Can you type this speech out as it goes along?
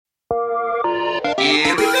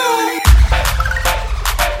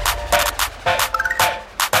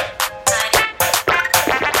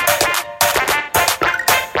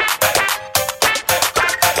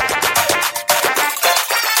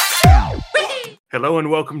Hello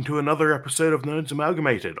and welcome to another episode of Nerds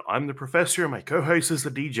Amalgamated. I'm the Professor and my co-host is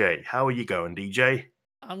the DJ. How are you going, DJ?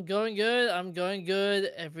 I'm going good. I'm going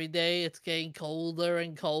good. Every day it's getting colder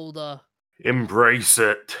and colder. Embrace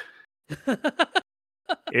it.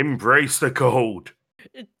 Embrace the cold.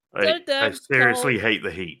 It's I, so I damn seriously cold. hate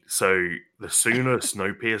the heat, so the sooner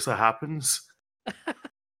Snowpiercer happens...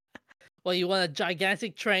 Well, you want a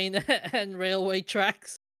gigantic train and railway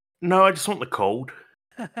tracks? No, I just want the cold.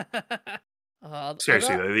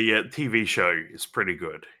 Seriously Other, though, the TV show is pretty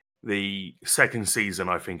good. The second season,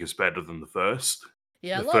 I think, is better than the first.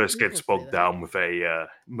 yeah, a The lot of first people gets say bogged that. down with a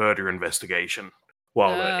murder investigation,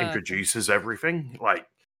 while it Okay. introduces everything. Like,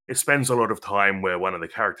 it spends a lot of time where one of the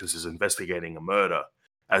characters is investigating a murder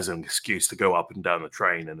as an excuse to go up and down the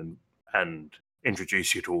train and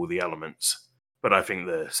introduce you to all the elements. But I think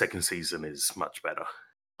the second season is much better.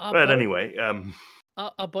 Are But both anyway,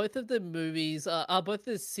 are both of the movies are both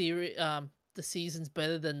the seasons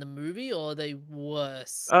better than the movie, or are they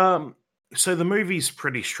worse? um, so the movie's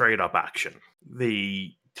pretty straight up action.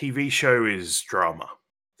 The TV show is drama.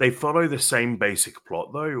 They follow the same basic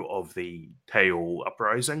plot, though, of the Tail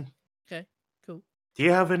Uprising. Okay, cool. Do you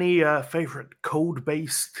have any favorite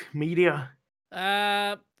cold-based media?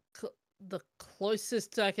 Uh, the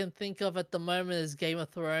closest I can think of at the moment is Game of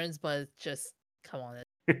Thrones, but it's just come on,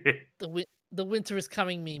 the winter is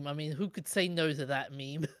coming meme. I mean, who could say no to that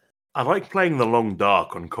meme? I like playing the Long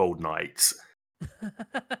Dark on cold nights.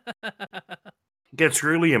 It gets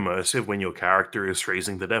really immersive when your character is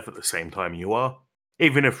freezing to death at the same time you are.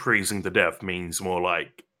 Even if freezing to death means more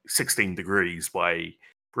like 16 degrees by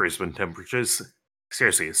Brisbane temperatures.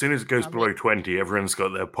 Seriously, as soon as it goes I mean, below 20, everyone's got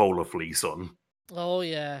their polar fleece on. oh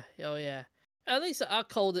yeah, oh yeah. At least our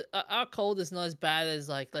cold is not as bad as,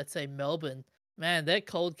 like, let's say Melbourne. Man, that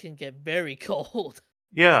cold can get very cold.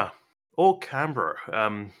 Yeah, or Canberra.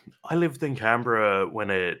 I lived in Canberra when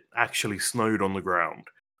it actually snowed on the ground.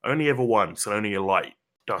 Only ever once, and only a light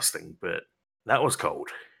dusting, but that was cold.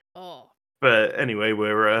 Oh, But anyway,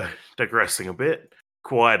 we're digressing a bit,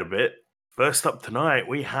 quite a bit. First up tonight,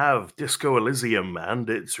 we have Disco Elysium and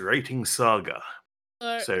its rating saga.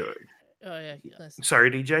 uh, So, oh yeah. sorry,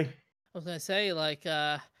 DJ? I was gonna say, like,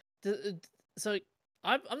 so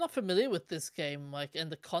I'm not familiar with this game, like,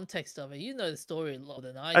 and the context of it. You know the story a lot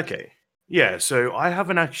than I do. Okay. Yeah, so I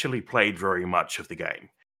haven't actually played very much of the game,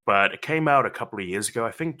 but it came out a couple of years ago,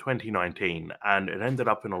 I think 2019, and it ended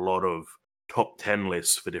up in a lot of top 10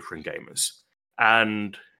 lists for different gamers.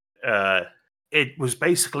 And uh, it was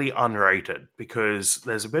basically unrated because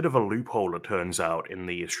there's a bit of a loophole, it turns out, in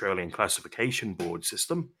the Australian classification board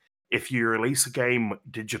system. If you release a game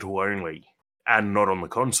digital only and not on the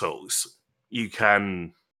consoles, you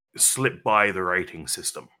can slip by the rating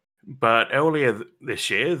system. But earlier this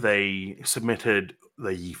year, they submitted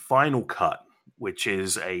the final cut, which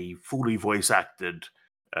is a fully voice acted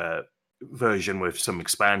uh, version with some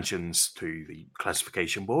expansions to the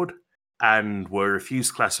classification board, and were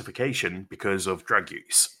refused classification because of drug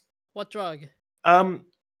use. What drug? Um,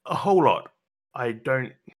 a whole lot. I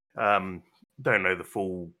um don't know the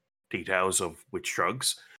full details of which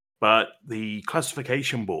drugs, but the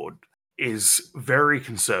classification board is very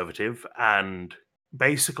conservative, and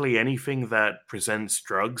basically anything that presents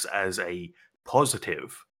drugs as a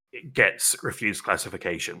positive gets refused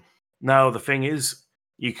classification. Now the thing is,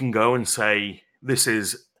 you can go and say this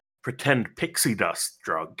is pretend pixie dust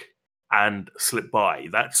drug and slip by.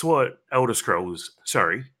 That's what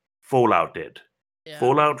Fallout did. Yeah.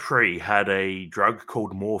 Fallout 3 had a drug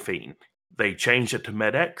called morphine. They changed it to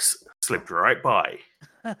Med-X, slipped right by.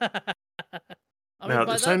 I mean, Now,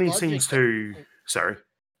 by that Sony logic, seems to... Sorry,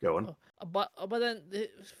 go on. but then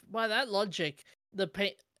by that logic, the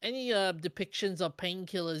pain any depictions of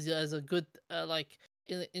painkillers as a good like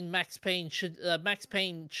in Max Payne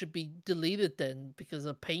should be deleted then, because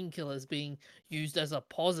a painkiller is being used as a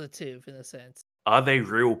positive in a sense. Are they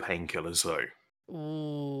real painkillers, though?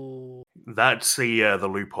 Ooh. That's the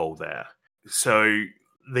loophole there. So,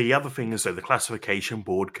 the other thing is, though, the classification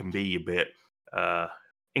board can be a bit uh,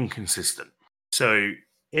 inconsistent. So,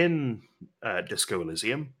 in Disco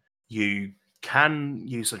Elysium, you can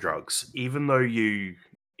use the drugs, even though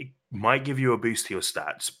it might give you a boost to your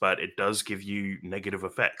stats, but it does give you negative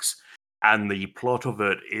effects. And the plot of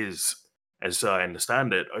it is, as I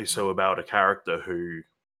understand it, also about a character who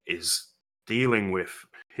is dealing with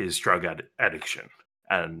his drug addiction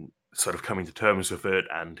and sort of coming to terms with it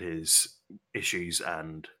and his issues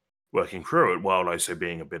and working through it while also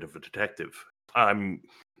being a bit of a detective. I'm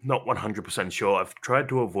not 100% sure. I've tried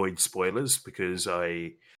to avoid spoilers because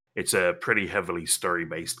it's a pretty heavily story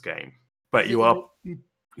based game. But Is it you are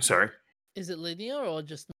sorry. is it linear or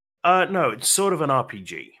just No, it's sort of an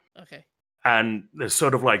RPG. Okay. And there's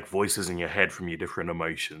sort of like voices in your head from your different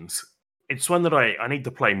emotions. It's one that I need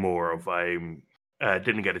to play more of. I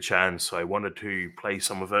didn't get a chance. So I wanted to play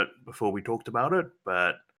some of it before we talked about it,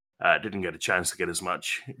 but didn't get a chance to get as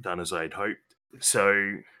much done as I'd hoped.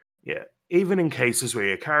 So, yeah, even in cases where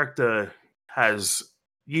your character has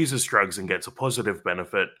uses drugs and gets a positive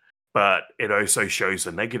benefit, but it also shows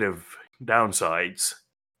the negative downsides,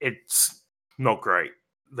 it's not great.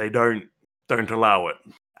 They don't allow it.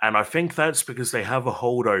 And I think that's because they have a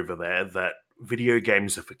hold over there that video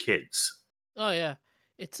games are for kids. Oh yeah.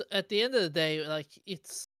 It's at the end of the day, like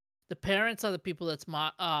it's the parents are the people that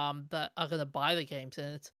are gonna buy the games,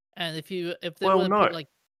 and if they Well, want to no, put like,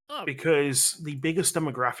 oh because the biggest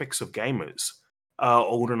demographics of gamers are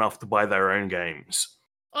old enough to buy their own games.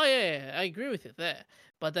 oh yeah, I agree with you there.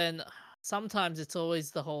 But then sometimes it's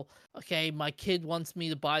always the whole, okay, my kid wants me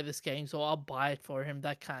to buy this game, so I'll buy it for him,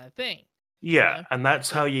 that kind of thing. You Yeah, know? and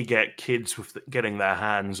that's how Like you get kids with getting their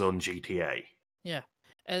hands on GTA. yeah,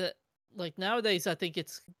 and like nowadays, I think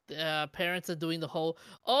it's parents are doing the whole,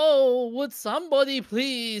 oh, would somebody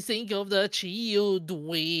please think of the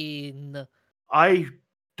children? I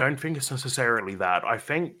don't think it's necessarily that. I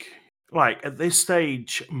think, like, at this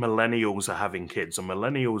stage, millennials are having kids, and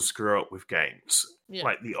millennials grew up with games. Yeah,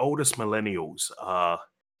 Like, the oldest millennials are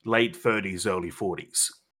late 30s, early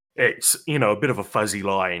 40s. It's, a bit of a fuzzy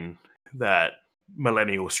line that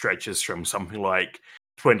millennial stretches from something like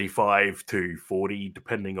 25 to 40,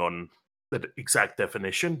 depending on the exact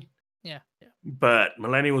definition. yeah, yeah. But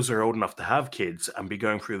millennials are old enough to have kids and be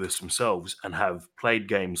going through this themselves and have played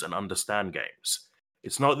games and understand games.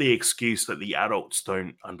 It's not the excuse that the adults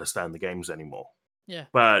don't understand the games anymore. Yeah.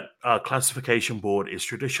 But our classification board is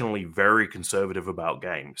traditionally very conservative about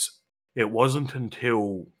games. It wasn't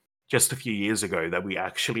until just a few years ago that we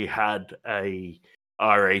actually had a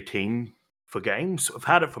R18 for games. We've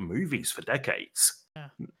had it for movies for decades, Yeah.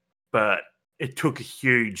 but it took a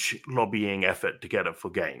huge lobbying effort to get it for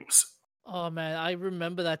games. Oh man, I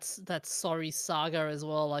remember that sorry saga as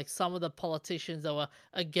well. Like some of the politicians that were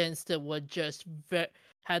against it were just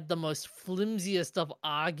had the most flimsiest of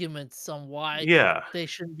arguments on why Yeah. there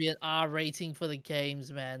shouldn't be an R rating for the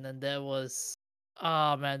games, man. And there was,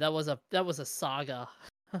 oh man, that was a saga.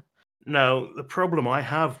 Now, the problem I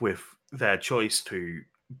have with their choice to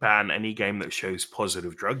ban any game that shows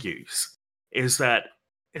positive drug use is that,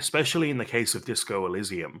 especially in the case of Disco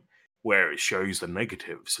Elysium, where it shows the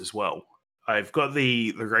negatives as well. I've got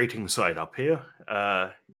the rating site up here.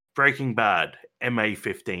 Breaking Bad,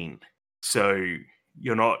 MA15. So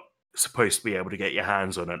you're not supposed to be able to get your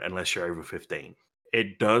hands on it unless you're over 15.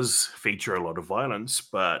 It does feature a lot of violence,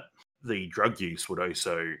 but the drug use would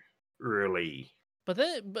also really. But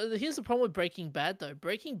here's the problem with Breaking Bad, though.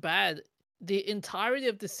 Breaking Bad, the entirety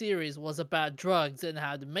of the series was about drugs and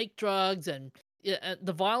how to make drugs, and yeah, and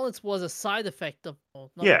the violence was a side effect of,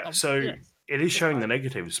 well, not Yeah, of, so yes, it is the showing the side,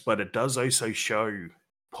 negatives, but it does also show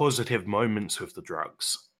positive moments with the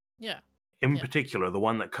drugs. yeah, In yeah, particular, the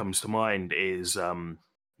one that comes to mind is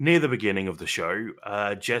near the beginning of the show,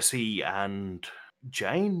 Jesse and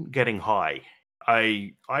Jane getting high.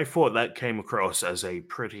 I thought that came across as a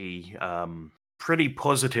pretty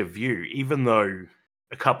positive view, even though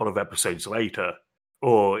a couple of episodes later,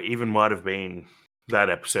 or even might have been that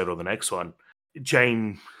episode or the next one,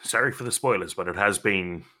 Jane. Sorry for the spoilers, but it has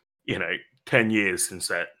been 10 years since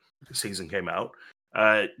that season came out.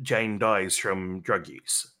 Jane dies from drug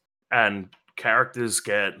use, and characters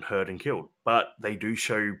get hurt and killed, but they do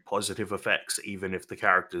show positive effects, even if the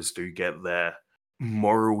characters do get their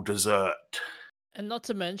moral dessert. and not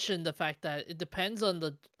to mention the fact that it depends on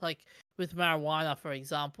the, like, with marijuana, for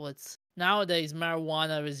example. It's nowadays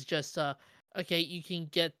marijuana is just okay, you can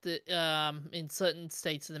get the in certain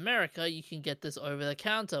states in America, you can get this over the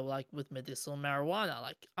counter, like with medicinal marijuana.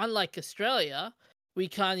 Like unlike Australia, we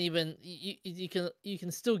can't even you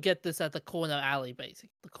can still get this at the corner alley, basically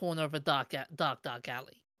the corner of a dark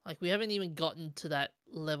alley. Like we haven't even gotten to that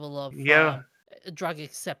level of Yeah, drug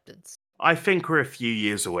acceptance. I think we're a few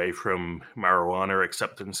years away from marijuana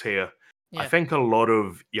acceptance here. I Yeah. think a lot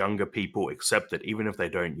of younger people accept it, even if they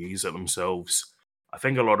don't use it themselves. I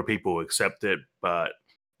think a lot of people accept it, but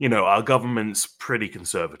our government's pretty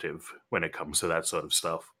conservative when it comes to that sort of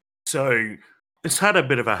stuff. So it's had a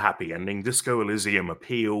bit of a happy ending. Disco Elysium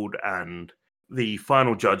appealed, and the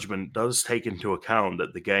final judgment does take into account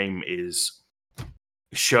that the game is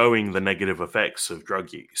showing the negative effects of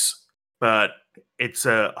drug use. But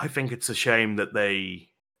I think it's a shame that they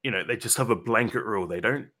just have a blanket rule. They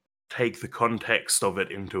don't take the context of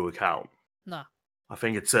it into account. Nah. I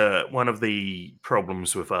think it's one of the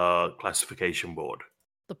problems with our classification board.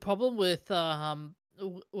 the problem with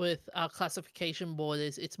our classification board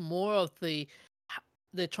is it's more of they're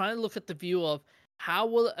trying to look at the view of how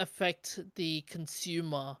will it affect the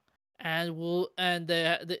consumer, and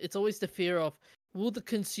it's always the fear of, will the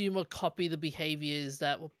consumer copy the behaviors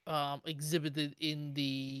that were exhibited in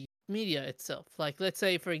the media itself. Like, let's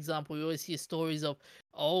say, for example, we always hear stories of,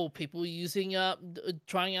 oh, people using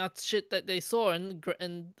trying out shit that they saw in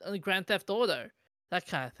Grand Theft Auto, that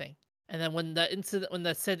kind of thing. And then when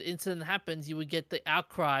that said incident happens, you would get the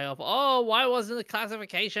outcry of, oh, why wasn't the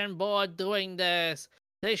classification board doing this?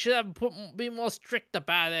 They should have been more strict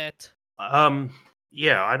about it.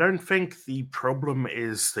 Yeah, I don't think the problem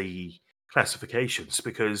is the classifications,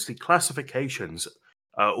 because the classifications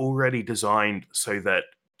are already designed so that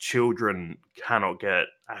children cannot get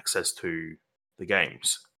access to the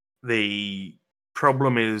games. The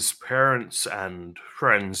problem is parents and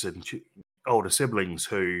friends and older siblings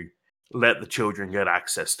who let the children get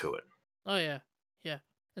access to it. Oh yeah, yeah.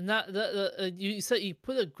 And you said, you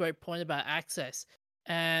put a great point about access,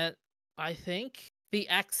 and I think the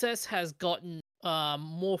access has gotten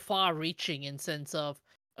more far-reaching in sense of,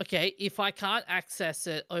 okay, if I can't access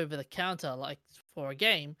it over the counter, like for a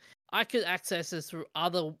game, I could access it through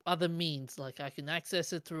other means. Like I can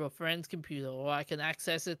access it through a friend's computer, or I can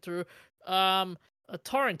access it through a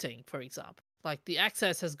torrenting, for example. Like the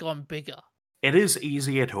access has gone bigger. It is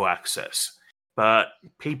easier to access, but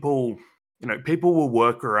people will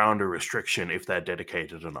work around a restriction if they're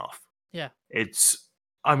dedicated enough. Yeah.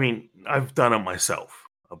 I mean, I've done it myself,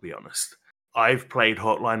 I'll be honest. I've played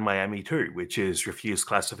Hotline Miami 2, which is refused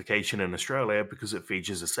classification in Australia because it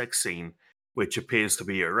features a sex scene, which appears to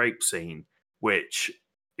be a rape scene, which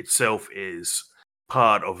itself is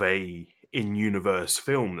part of a in-universe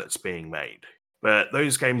film that's being made. But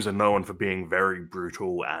those games are known for being very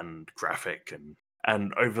brutal and graphic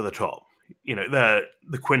and over the top. They're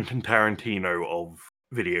the Quentin Tarantino of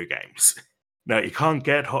video games. Now, you can't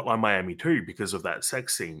get Hotline Miami 2 because of that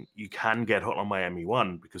sex scene. You can get Hotline Miami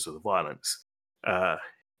 1 because of the violence.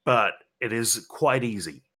 But it is quite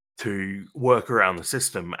easy to work around the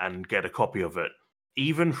system and get a copy of it,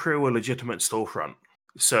 even through a legitimate storefront.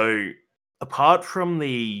 So, apart from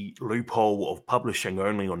the loophole of publishing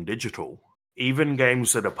only on digital, even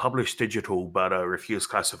games that are published digital but are refused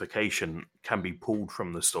classification can be pulled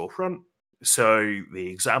from the storefront. So, the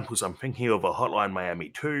examples I'm thinking of are Hotline Miami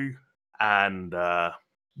 2 and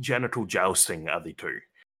Genital Jousting are the two,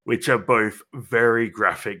 which are both very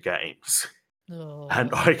graphic games. Oh.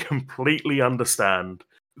 And I completely understand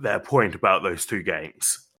their point about those two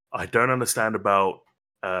games. I don't understand about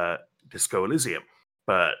Disco Elysium,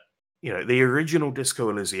 but the original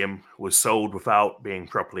Disco Elysium was sold without being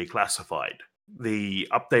properly classified. The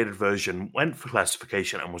updated version went for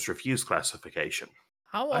classification and was refused classification.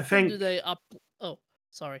 How often do they Oh,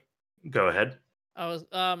 sorry. Go ahead. I was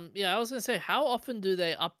gonna say, how often do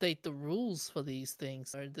they update the rules for these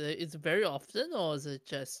things? Is it very often, or is it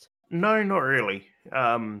just? No, not really.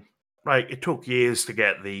 It took years to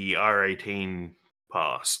get the R18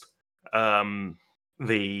 passed.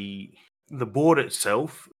 The board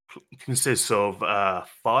itself consists of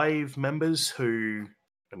 5 members who.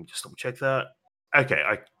 Let me just double check that. Okay,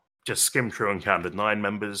 I just skimmed through and counted 9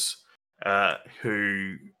 members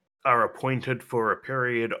who are appointed for a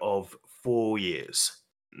period of 4 years.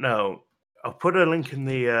 Now, I'll put a link in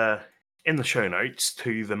the show notes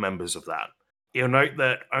to the members of that. You'll note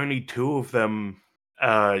that only 2 of them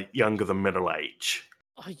are younger than middle age.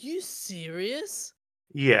 Are you serious?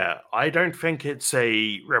 Yeah, I don't think it's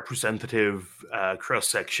a representative cross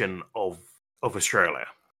section of Australia.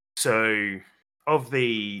 So, of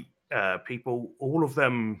the people, all of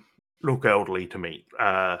them look elderly to me.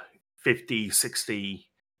 50, 60.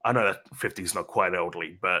 I know that 50 is not quite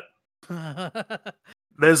elderly, but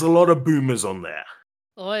there's a lot of boomers on there.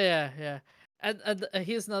 Oh yeah. And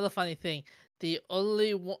here's another funny thing: there's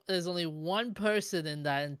only one person in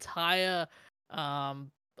that entire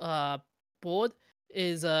board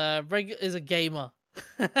is a gamer.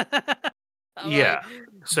 Yeah,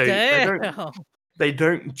 so damn. they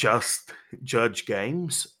don't just judge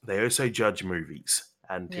games; they also judge movies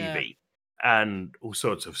and TV and all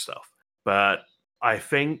sorts of stuff. But I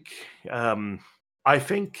think I'm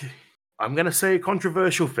going to say a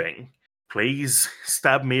controversial thing. Please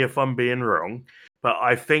stab me if I'm being wrong, but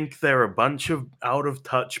I think they're a bunch of out of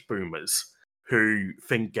touch boomers who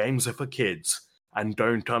think games are for kids and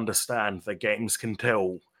don't understand that games can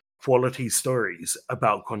tell quality stories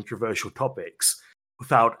about controversial topics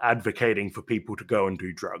without advocating for people to go and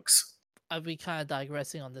do drugs. I'll be kind of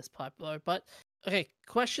digressing on this part, though. But okay,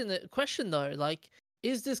 question though, like,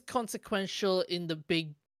 is this consequential in the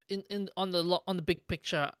in on the big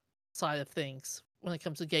picture side of things when it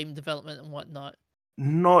comes to game development and whatnot?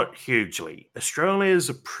 Not hugely. Australia is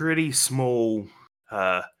a pretty small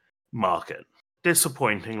market,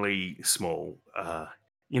 disappointingly small.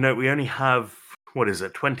 We only have, what is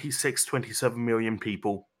it, 26, 27 million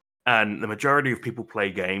people, and the majority of people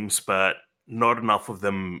play games, but not enough of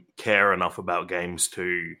them care enough about games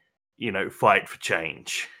to, fight for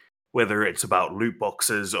change. Whether it's about loot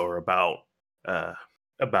boxes or uh,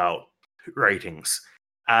 about ratings.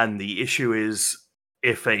 And the issue is,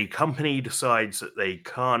 if a company decides that they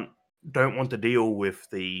don't want to deal with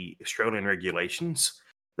the Australian regulations,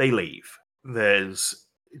 they leave. There's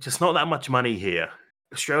just not that much money here.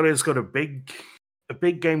 Australia's got a big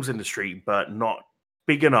games industry, but not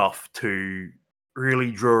big enough to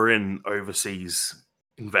really draw in overseas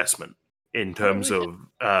investment in I mean, terms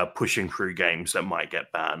of pushing through games that might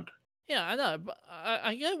get banned. yeah, I know, but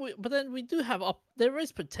I get, but then we do have there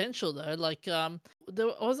is potential though. Like there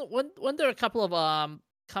wasn't when there are a couple of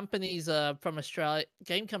companies from Australia,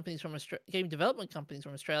 game companies from Australia, game development companies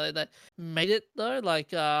from Australia that made it though.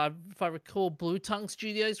 Like if I recall, Blue Tongue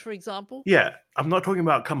Studios, for example. Yeah, I'm not talking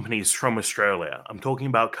about companies from Australia. I'm talking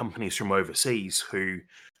about companies from overseas who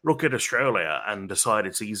look at Australia and decide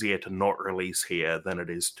it's easier to not release here than it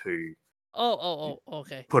is to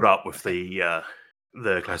Okay, put up with okay,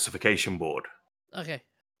 the classification board. okay.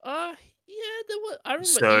 Yeah, there was. I remember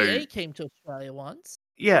So, EA came to Australia once.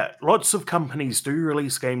 yeah, lots of companies do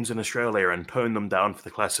release games in Australia and tone them down for the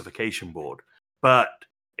classification board, but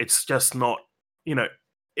it's just not, you know,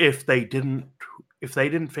 if they didn't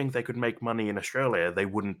think they could make money in Australia, they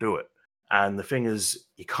wouldn't do it. And the thing is,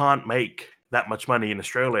 you can't make that much money in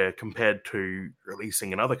Australia compared to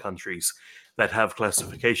releasing in other countries that have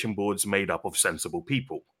classification boards made up of sensible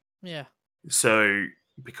people. Yeah. So,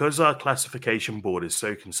 because our classification board is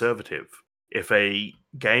so conservative, if a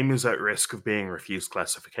game is at risk of being refused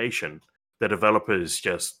classification, the developers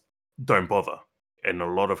just don't bother in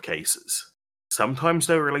a lot of cases. Sometimes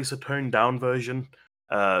they'll release a toned down version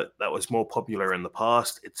that was more popular in the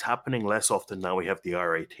past. It's happening less often now we have the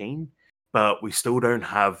R18, but we still don't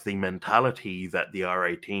have the mentality that the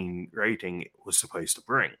R18 rating was supposed to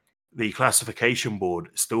bring. The classification board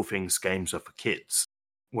still thinks games are for kids,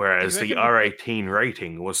 Do you whereas the reckon because R18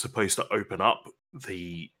 rating was supposed to open up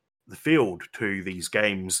the field to these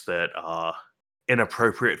games that are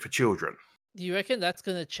inappropriate for children. Do you reckon that's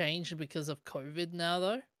gonna change because of COVID now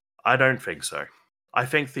though? I don't think so. I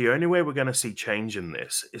think the only way we're going to see change in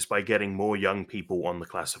this is by getting more young people on the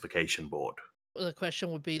classification board. Well, the question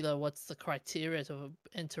would be though, what's the criteria to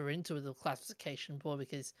enter into the classification board?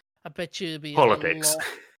 Because I bet you it'd be a Politics. lot.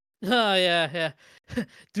 Oh yeah, yeah.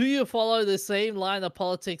 Do you follow the same line of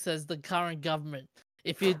politics as the current government?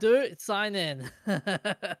 If you do, sign in.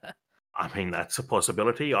 I mean, that's a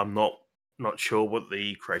possibility. I'm not sure what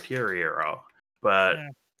the criteria are, but Yeah.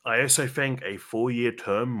 I also think a 4-year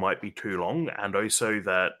term might be too long, and also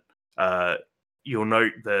that uh, you'll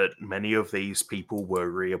note that many of these people were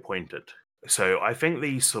reappointed. So I think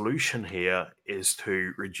the solution here is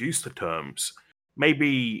to reduce the terms.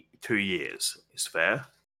 Maybe 2 years is fair,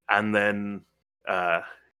 and then uh,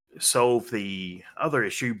 solve the other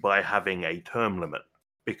issue by having a term limit,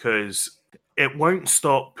 because it won't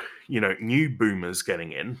stop, new boomers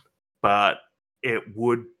getting in, but it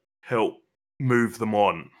would help move them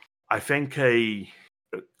on. I think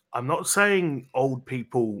I'm not saying old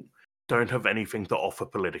people don't have anything to offer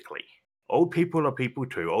politically. Old people are people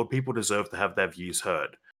too. Old people deserve to have their views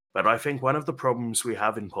heard. But I think one of the problems we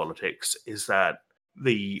have in politics is that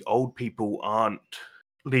the old people aren't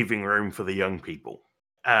leaving room for the young people.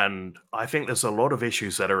 And I think there's a lot of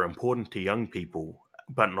issues that are important to young people,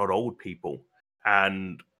 but not old people.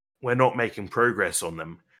 And we're not making progress on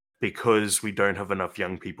them because we don't have enough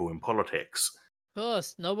young people in politics. Of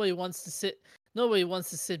course, nobody wants to sit. Nobody wants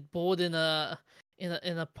to sit bored in an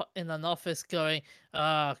office going,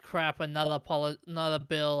 "Ah, crap! Another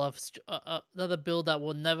bill another bill that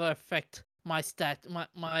will never affect my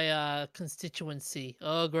constituency."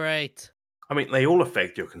 Oh, great! I mean, they all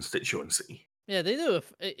affect your constituency. Yeah, they do.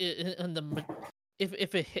 If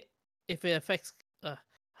it if it affects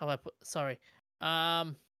how I put sorry,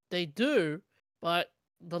 they do, but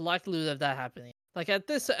the likelihood of that happening, like at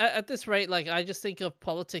this rate, like I just think of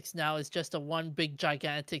politics now as just a one big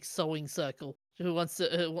gigantic sewing circle. Who wants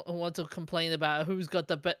to complain about who's got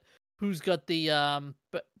the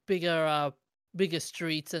bigger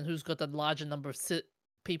streets and who's got the larger number of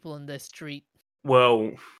people in their street.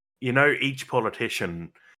 Well, each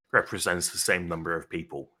politician represents the same number of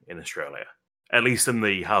people in Australia. At least in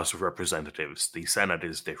the House of Representatives. The Senate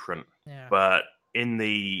is different. Yeah. But in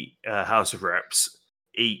the House of Reps,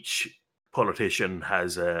 each politician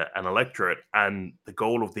has an electorate, and the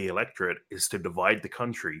goal of the electorate is to divide the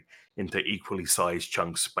country into equally sized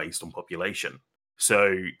chunks based on population.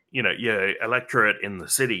 So, your electorate in the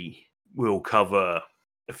city will cover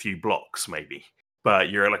a few blocks, maybe, but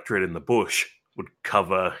your electorate in the bush would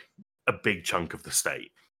cover a big chunk of the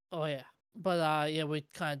state. Oh yeah, but yeah, we're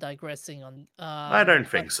kind of digressing on I don't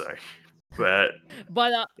but think so, but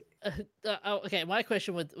but okay. My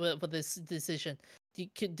question with this decision: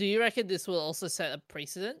 do you reckon this will also set a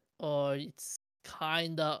precedent, or it's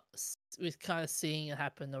we're kind of seeing it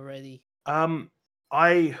happen already?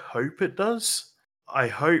 I hope it does. I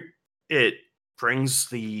hope it brings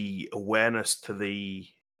the awareness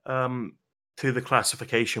um to the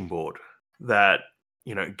classification board that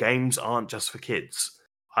games aren't just for kids.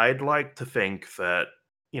 I'd like to think that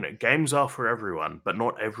games are for everyone, but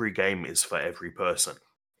not every game is for every person.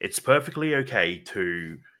 It's perfectly okay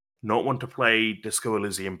to not want to play Disco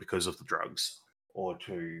Elysium because of the drugs, or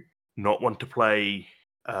to not want to play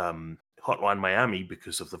Hotline Miami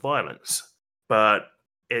because of the violence. But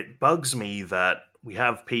it bugs me that we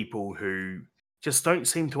have people who just don't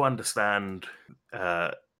seem to understand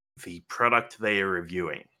uh, the product they are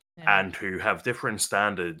reviewing, Yeah. and who have different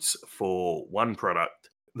standards for one product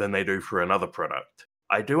than they do for another product.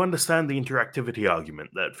 I do understand the interactivity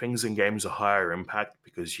argument that things in games are higher impact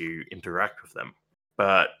because you interact with them,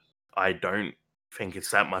 but I don't think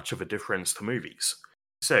it's that much of a difference to movies.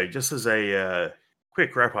 So, just as a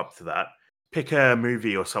quick wrap up to that, pick a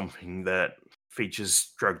movie or something that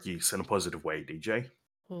features drug use in a positive way, DJ.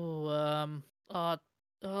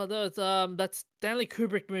 Oh, that's Stanley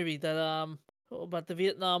Kubrick movie about the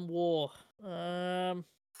Vietnam War.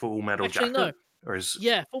 Full Metal Actually no. Jacket? Or is.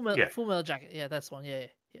 Yeah, Yeah, Full Metal Jacket. Yeah, that's one. Yeah, yeah,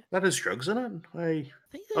 yeah. that has drugs in it. I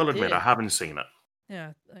think they I'll admit, I did. haven't seen it.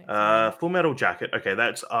 Yeah, thanks. Yeah. Full Metal Jacket. Okay,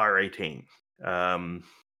 that's R18. Um,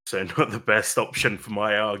 so not the best option for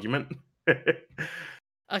my argument.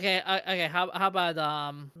 Okay. How about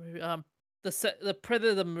the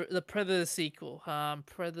Predator sequel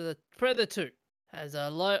Predator 2 has a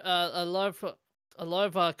lot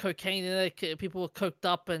of cocaine in it. People were coked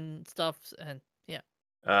up and stuff, and yeah.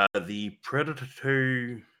 The Predator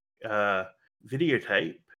 2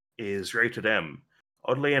 videotape is rated M.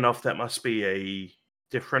 Oddly enough, that must be a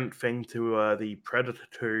different thing to the Predator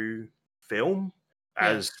 2 film Yeah,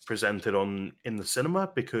 as presented in the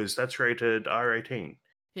cinema, because that's rated R18. I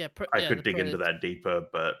yeah, could the dig into Predator. that deeper,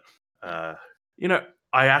 but Yeah. uh, you know,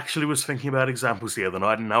 I actually was thinking about examples the other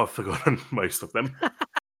night, and now I've forgotten most of them.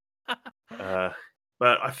 Uh,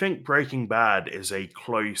 but I think Breaking Bad is a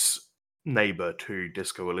close neighbor to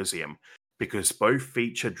Disco Elysium, because both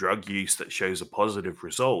feature drug use that shows a positive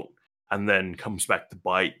result and then comes back to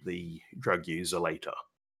bite the drug user later.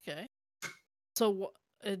 Okay. So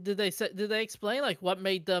did they explain like what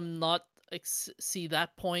made them not see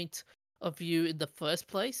that point of view in the first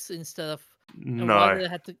place instead of, and why No, did they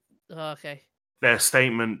have to? Okay. their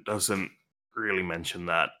statement doesn't really mention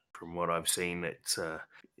that. From what I've seen, it's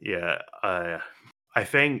yeah. I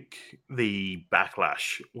think the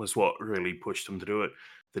backlash was what really pushed them to do it.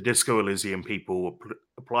 The Disco Elysium people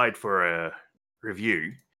applied for a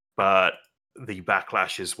review, but the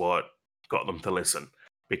backlash is what got them to listen,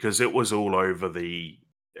 because it was all over the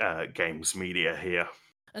games media here.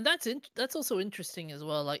 And that's also interesting as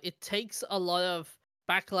well. Like it takes a lot of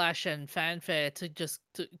backlash and fanfare to just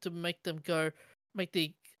to make them go, make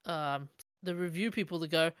the review people to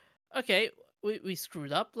go, okay, we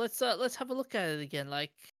screwed up. Let's have a look at it again.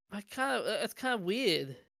 Like I kind of it's kind of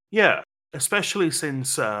weird. Yeah, especially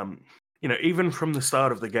since even from the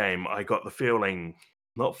start of the game, I got the feeling,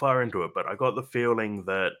 not far into it, but I got the feeling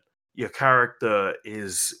that your character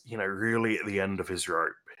is, really at the end of his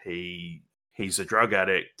rope. He's a drug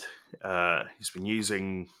addict. He's been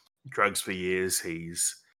using drugs for years.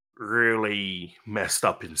 He's really messed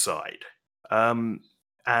up inside. Um,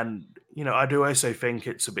 and I do also think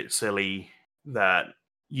it's a bit silly that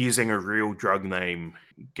using a real drug name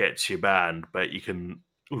gets you banned, but you can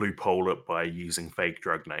loophole it by using fake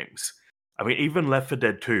drug names. I mean, even Left 4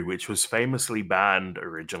 Dead 2, which was famously banned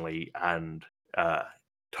originally and uh,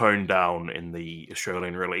 toned down in the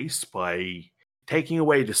Australian release by taking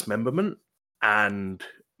away dismemberment and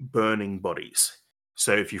burning bodies.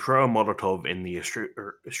 So if you throw a Molotov in the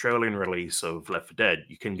Australian release of Left 4 Dead,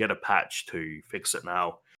 you can get a patch to fix it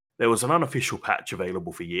now. There was an unofficial patch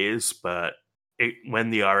available for years, but when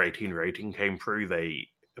the R18 rating came through, they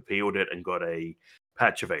appealed it and got a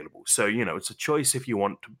patch available. So, it's a choice if you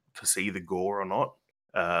want to see the gore or not.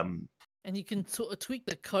 And you can tweak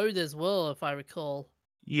the code as well, if I recall.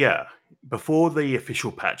 Yeah, before the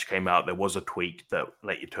official patch came out, there was a tweak that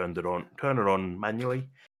let you turn it on manually.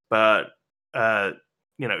 But uh,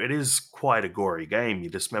 it is quite a gory game.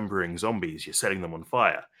 You're dismembering zombies, you're setting them on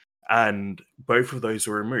fire, and both of those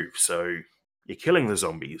are removed. So you're killing the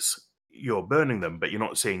zombies, you're burning them, but you're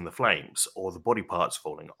not seeing the flames or the body parts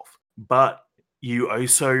falling off. But you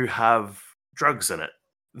also have drugs in it.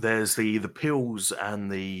 There's the pills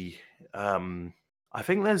and the I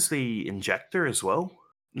think there's the injector as well.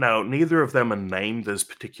 Now, neither of them are named as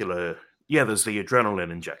particular. Yeah, there's the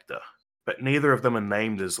adrenaline injector, but neither of them are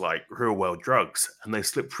named as like real world drugs, and they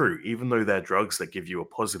slip through, even though they're drugs that give you a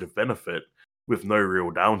positive benefit with no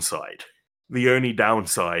real downside. The only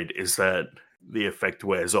downside is that the effect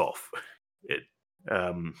wears off. It.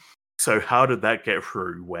 Um, so, how did that get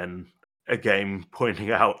through when a game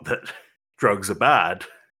pointing out that drugs are bad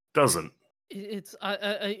doesn't? It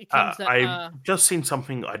comes that I've just seen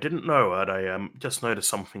something I didn't know, and I just noticed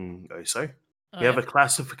something also. oh We have yeah. a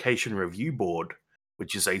classification review board,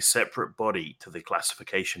 which is a separate body to the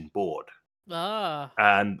classification board. Ah.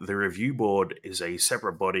 And the review board is a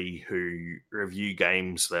separate body who review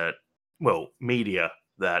games that, well, media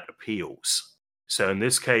that appeals. So in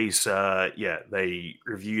this case, yeah, they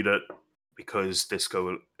reviewed it because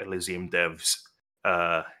Disco Elysium devs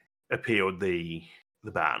uh, appealed the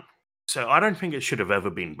ban. So I don't think it should have ever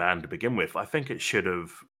been banned to begin with. I think it should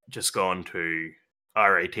have just gone to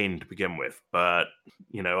R18 to begin with. But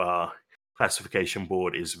our classification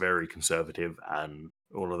board is very conservative and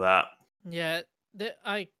all of that. Yeah,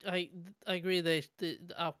 I agree.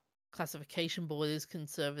 Our classification board is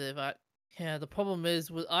conservative. Yeah, the problem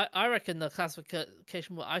is with I reckon the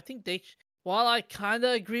classification board. I think while I kind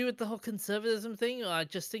of agree with the whole conservatism thing, I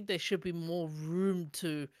just think there should be more room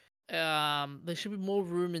to there should be more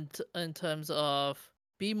room in terms of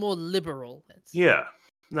be more liberal. Yeah.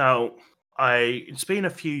 Now, it's been a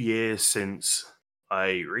few years since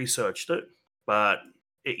I researched it, but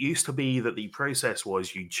it used to be that the process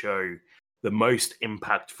was you'd show the most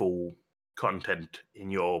impactful content in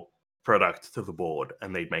your product to the board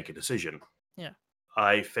and they'd make a decision. Yeah.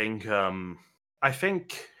 I think an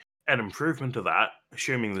improvement to that,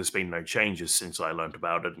 assuming there's been no changes since I learned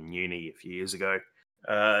about it in uni a few years ago,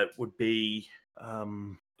 would be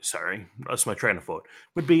sorry, that's my train of thought,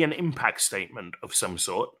 would be an impact statement of some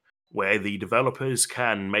sort where the developers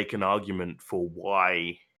can make an argument for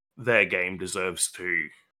why their game deserves to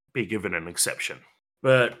be given an exception.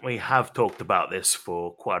 But we have talked about this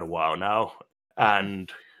for quite a while now,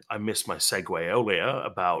 and I missed my segue earlier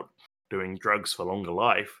about doing drugs for longer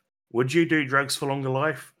life. Would you do drugs for longer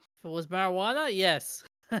life? If it was marijuana, yes.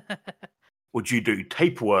 Would you do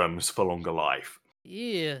tapeworms for longer life?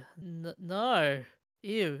 Ew, no.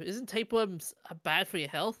 Ew, isn't tapeworms bad for your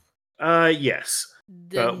health? Yes.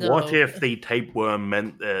 Then But what no. if the tapeworm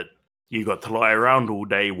meant that you got to lie around all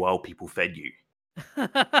day while people fed you?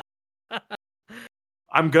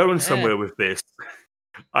 I'm going Man. somewhere with this.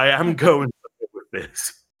 I am going somewhere with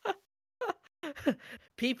this.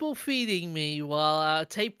 People feeding me while a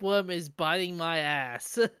tapeworm is biting my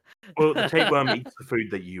ass. Well, the tapeworm eats the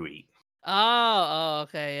food that you eat. Oh,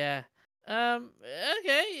 okay, yeah.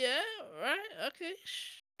 Okay, yeah, right, okay,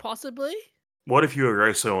 possibly. What if you were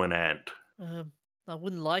also an ant? I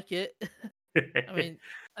wouldn't like it. I mean,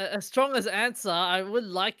 as strong as ants are, I would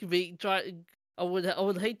like to be try. I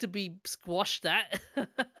would hate to be squashed at.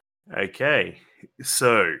 Okay,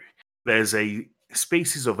 so there's a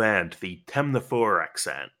species of ant, the Temnophorax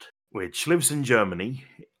ant, which lives in Germany,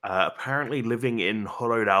 apparently living in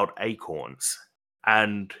hollowed out acorns.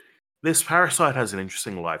 And this parasite has an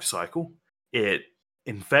interesting life cycle. It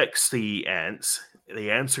infects the ants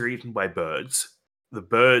are eaten by birds, the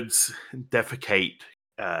birds defecate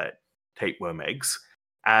tapeworm eggs,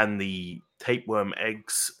 and the tapeworm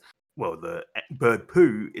eggs, well, the bird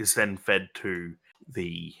poo is then fed to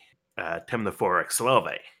the Temnophorax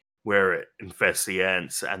larvae, where it infests the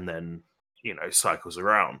ants and then, cycles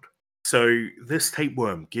around. So this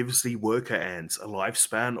tapeworm gives the worker ants a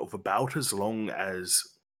lifespan of about as long as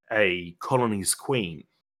a colony's queen,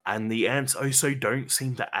 and the ants also don't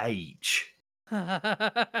seem to age.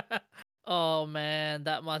 Oh man,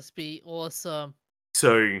 that must be awesome.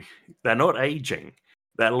 So they're not aging,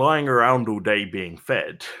 they're lying around all day being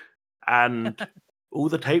fed, and all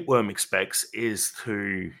the tapeworm expects is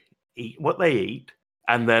to eat what they eat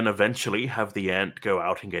and then eventually have the ant go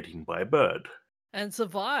out and get eaten by a bird. And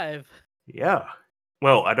survive. Yeah.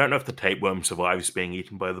 Well, I don't know if the tapeworm survives being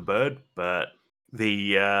eaten by the bird, but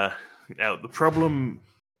the problem,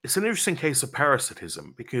 it's an interesting case of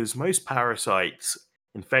parasitism because most parasites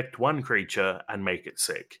infect one creature and make it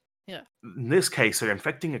sick. Yeah. In this case, they're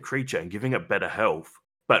infecting a creature and giving it better health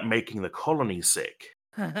but making the colony sick.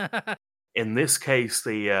 In this case,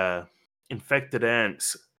 the infected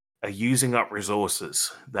ants are using up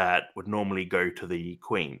resources that would normally go to the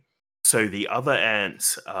queen. So the other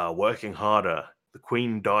ants are working harder, the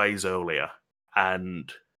queen dies earlier, and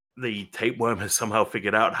the tapeworm has somehow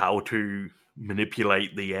figured out how to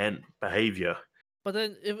manipulate the ant behavior. But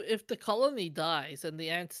then, if the colony dies and the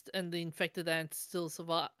ants and the infected ants still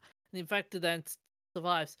survive, the infected ant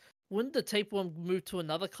survives, wouldn't the tapeworm move to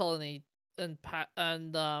another colony and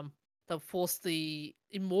they'll force the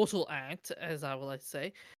immortal ant, as I would like to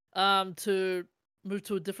say, to move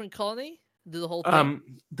to a different colony? Do the whole thing?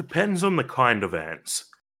 Depends on the kind of ants.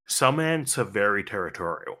 Some ants are very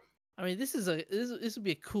territorial. I mean, this would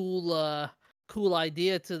be a cool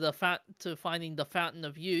idea to to finding the fountain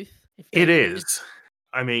of youth. If It they is.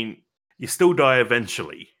 I mean, you still die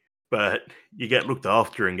eventually, but you get looked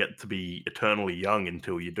after and get to be eternally young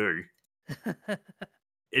until you do.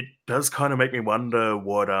 It does kind of make me wonder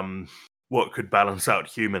what could balance out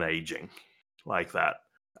human aging like that,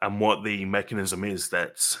 and what the mechanism is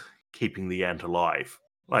that's keeping the ant alive.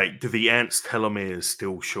 Like, do the ant's telomeres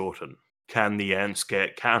still shorten? Can the ants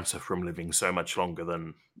get cancer from living so much longer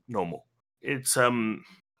than normal? It's a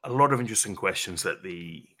lot of interesting questions that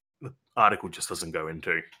the article just doesn't go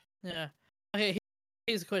into. Yeah. Okay,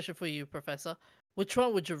 here's a question for you, Professor. Which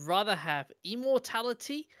one would you rather have,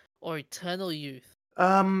 immortality or eternal youth?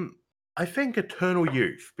 I think eternal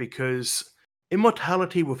youth, because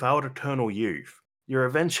immortality without eternal youth, you're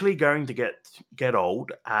eventually going to get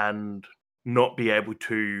old and not be able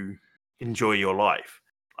to enjoy your life.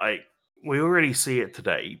 Like, we already see it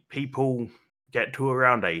today. People get to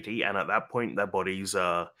around 80, and at that point, their bodies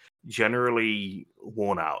are generally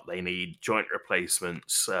worn out. They need joint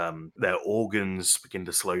replacements. Their organs begin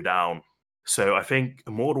to slow down. So I think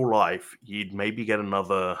immortal life, you'd maybe get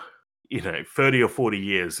another 30 or 40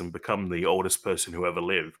 years and become the oldest person who ever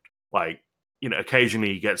lived. Like,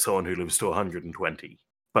 occasionally you get someone who lives to 120,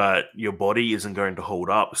 but your body isn't going to hold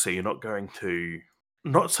up. So you're not going to,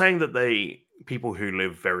 I'm not saying that people who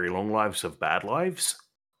live very long lives have bad lives,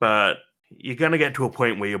 but you're going to get to a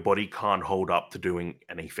point where your body can't hold up to doing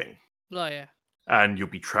anything. Oh, yeah. And you'll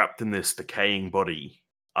be trapped in this decaying body,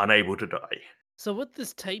 unable to die. So with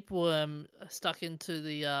this tapeworm stuck into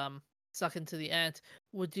the ant,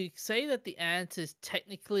 would you say that the ant is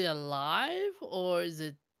technically alive or is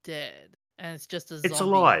it dead? And it's just a zombie? It's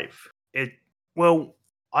alive. Well,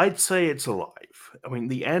 I'd say it's alive. I mean,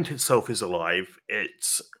 the ant itself is alive.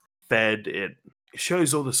 It's fed. It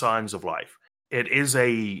shows all the signs of life. It is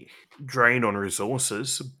a drain on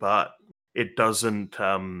resources, but it doesn't.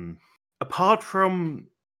 Apart from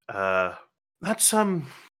that's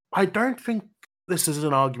I don't think this is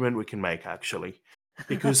an argument we can make actually,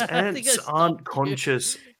 because ants aren't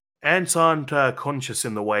conscious. Ants aren't conscious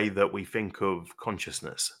in the way that we think of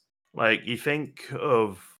consciousness. Like, you think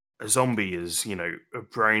of a zombie as, a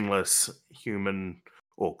brainless human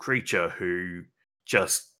or creature who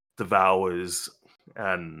just devours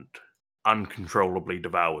and uncontrollably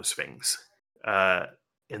devours things.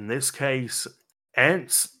 In this case,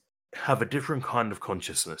 ants have a different kind of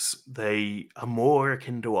consciousness. They are more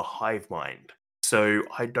akin to a hive mind. So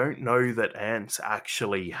I don't know that ants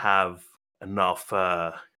actually have enough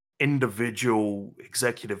individual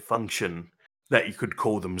executive function that you could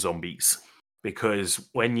call them zombies. Because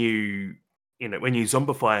when you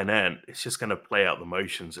zombify an ant, it's just going to play out the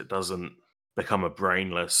motions. It doesn't become a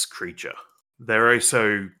brainless creature. They're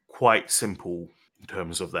also quite simple in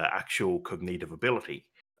terms of their actual cognitive ability.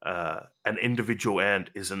 An individual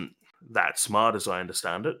ant isn't that smart, as I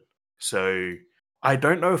understand it. So I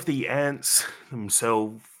don't know if the ants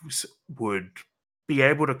themselves would be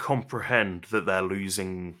able to comprehend that they're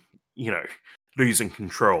losing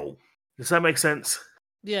control. Does that make sense?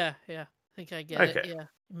 Yeah. I think I get it. Yeah.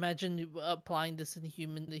 Imagine you applying this in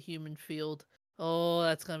the human field. Oh,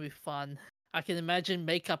 that's gonna be fun. I can imagine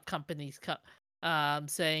makeup companies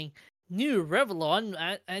saying, "New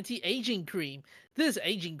Revlon anti-aging cream. This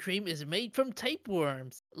aging cream is made from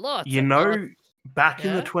tapeworms." Lots. Back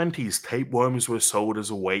in the 20s, tapeworms were sold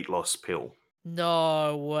as a weight loss pill.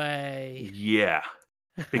 No way. Yeah.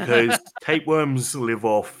 Because tapeworms live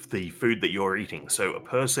off the food that you're eating. So a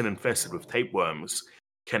person infested with tapeworms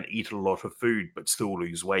can eat a lot of food but still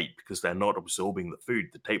lose weight because they're not absorbing the food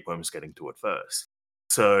the tapeworm's getting to at first.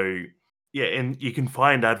 So, yeah, and you can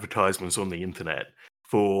find advertisements on the internet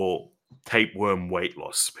for tapeworm weight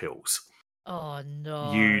loss pills. Oh,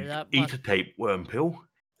 no. You'd eat a tapeworm pill,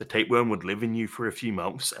 the tapeworm would live in you for a few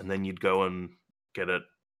months, and then you'd go and get it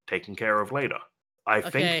taken care of later. I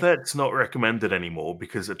think that's not recommended anymore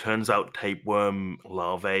because it turns out tapeworm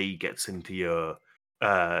larvae gets into your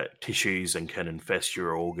tissues and can infest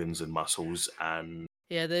your organs and muscles. And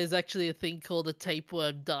Yeah, there's actually a thing called the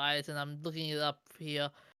tapeworm diet, and I'm looking it up here.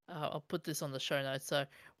 I'll put this on the show notes. So,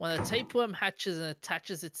 when a tapeworm hatches and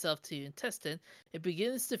attaches itself to your intestine, it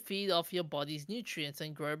begins to feed off your body's nutrients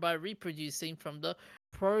and grow by reproducing from the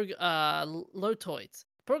proglotoids.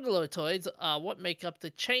 Proglotoids are what make up the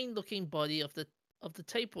chain-looking body of the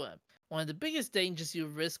tapeworm. One of the biggest dangers you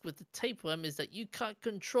risk with the tapeworm is that you can't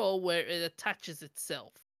control where it attaches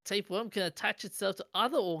itself. Tapeworm can attach itself to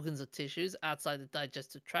other organs or tissues outside the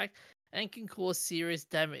digestive tract and can cause serious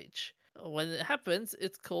damage. When it happens,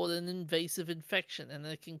 it's called an invasive infection, and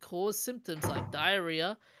it can cause symptoms like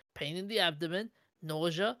diarrhea, pain in the abdomen,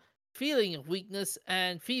 nausea, feeling of weakness,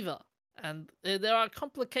 and fever. And there are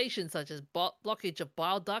complications such as blockage of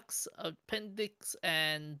bile ducts, appendix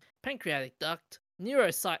and pancreatic duct,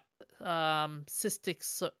 cystic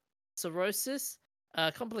cirrhosis,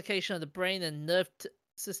 complication of the brain and nerve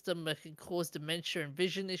system that can cause dementia and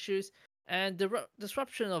vision issues, and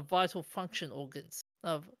disruption of vital function organs.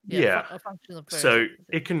 A function of various so organs.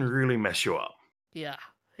 it can really mess you up. Yeah.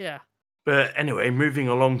 But anyway, moving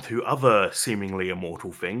along to other seemingly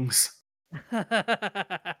immortal things.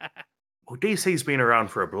 Well, DC's been around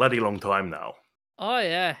for a bloody long time now. Oh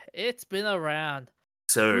yeah, it's been around.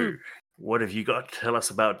 So, what have you got to tell us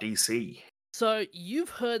about DC? So you've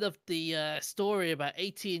heard of the story about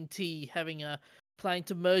AT&T having a plan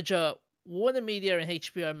to merge Warner Media and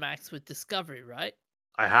HBO Max with Discovery, right?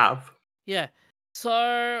 I have. Yeah.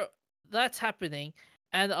 So that's happening,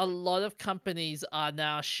 and a lot of companies are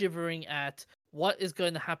now shivering at what is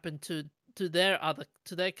going to happen to their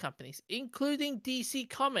companies, including DC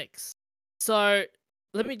Comics. So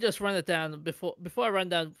let me just run it down before I run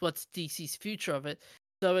down what's DC's future of it.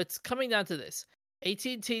 So it's coming down to this: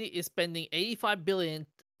 AT&T is spending $85 billion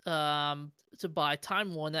to buy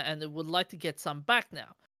Time Warner, and it would like to get some back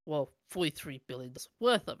now. Well, $43 billion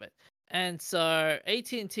worth of it. And so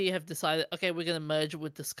AT&T have decided, okay, we're going to merge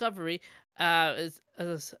with Discovery as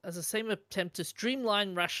a same attempt to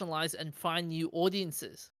streamline, rationalize, and find new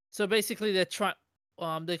audiences. So basically, they're trying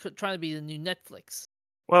to be the new Netflix.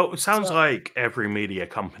 Well, it sounds like every media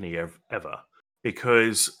company ever,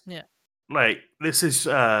 because this is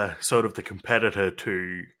sort of the competitor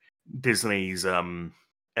to Disney's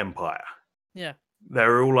Empire. Yeah.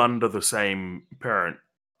 They're all under the same parent.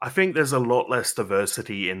 I think there's a lot less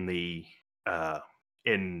diversity in the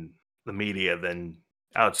media than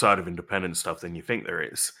outside of independent stuff than you think there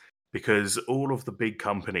is, because all of the big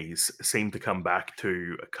companies seem to come back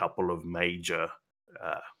to a couple of major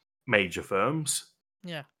firms.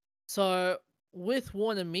 Yeah. So with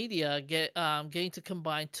Warner Media getting to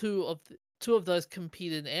combine two of those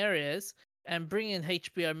competing areas and bring in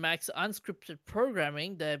HBO Max unscripted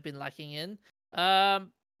programming they've been lacking in,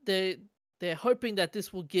 they're hoping that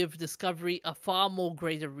this will give Discovery a far more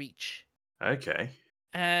greater reach. Okay.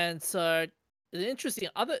 And so the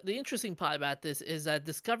interesting part about this is that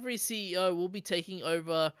Discovery CEO will be taking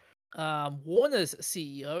over Warner's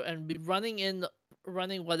CEO and be running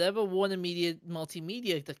whatever Warner Media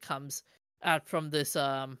multimedia that comes out from this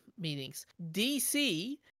meetings.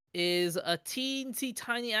 DC is a teensy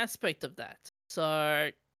tiny aspect of that. So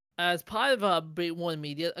as part of Warner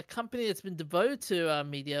Media, a company that's been devoted to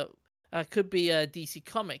media could be DC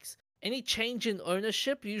Comics. Any change in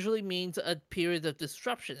ownership usually means a period of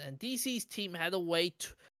disruption, and DC's team had way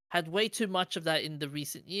too much of that in the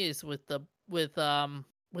recent years with the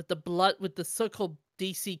so-called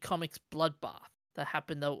DC Comics bloodbath that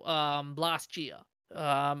happened last year.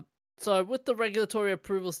 So with the regulatory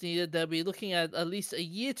approvals needed, they'll be looking at least a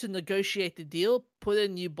year to negotiate the deal, put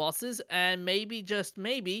in new bosses, and maybe, just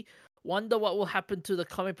maybe, wonder what will happen to the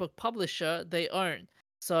comic book publisher they own.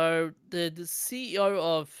 So the CEO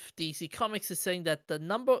of DC Comics is saying that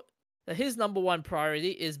his number one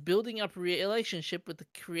priority is building up a relationship with the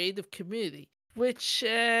creative community, which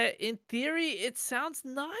in theory it sounds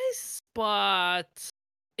nice, but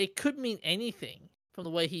it could mean anything from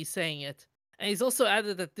the way he's saying it. And he's also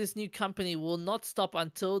added that this new company will not stop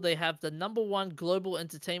until they have the number one global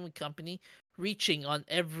entertainment company reaching on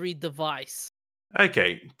every device.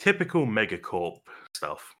 Okay, typical megacorp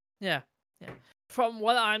stuff. Yeah. From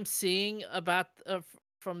what I'm seeing about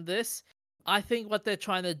from this, I think what they're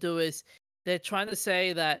trying to do is they're trying to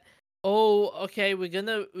say that, oh, okay, we're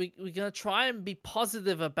gonna try and be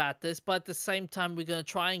positive about this, but at the same time, we're gonna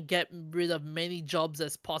try and get rid of many jobs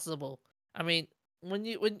as possible. I mean, when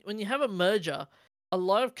you have a merger, a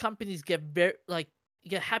lot of companies get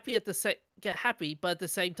get happy, but at the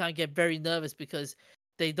same time get very nervous because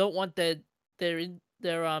they don't want their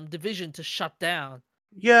division to shut down.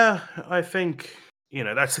 Yeah, I think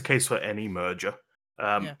that's the case for any merger.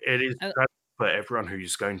 Yeah. It is And sad for everyone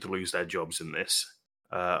who's going to lose their jobs in this.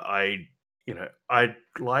 I'd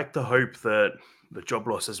like to hope that the job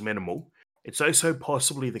loss is minimal. It's also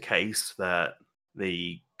possibly the case that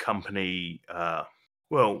the company,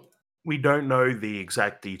 well, we don't know the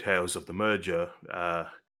exact details of the merger.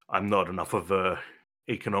 I'm not enough of a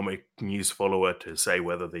economic news follower to say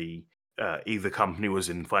whether the either company was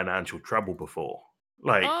in financial trouble before.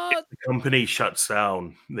 Like, if uh the company shuts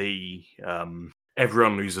down, the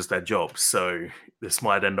everyone loses their jobs. So this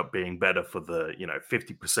might end up being better for the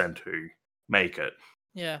 50% who make it.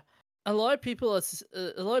 yeah. A lot of people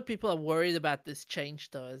are worried about this change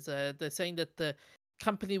though. As they're saying that the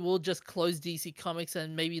company will just close DC Comics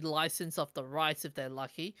and maybe license off the rights if they're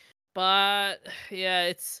lucky. But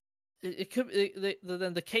yeah, it could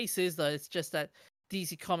then the case is though it's just that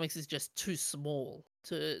DC Comics is just too small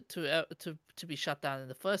to be shut down in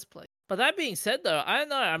the first place. But that being said though, I don't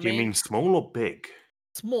know. I Do you mean, mean small or big?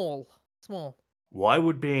 small, small. Why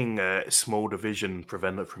would being a small division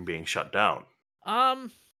prevent it from being shut down?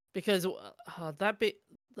 Um, because that bit,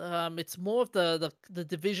 it's more of the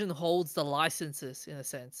division holds the licenses in a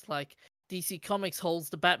sense. Like DC Comics holds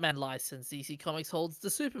the Batman license, DC Comics holds the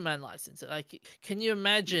Superman license. Like, can you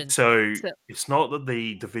imagine? So So, it's not that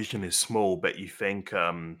the division is small, but you think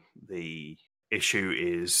the issue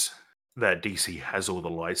is that DC has all the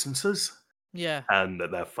licenses yeah, and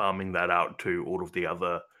that they're farming that out to all of the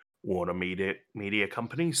other Warner media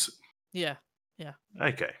companies. yeah, yeah.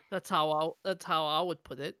 Okay. That's how I would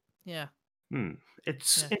put it. Yeah, Hmm.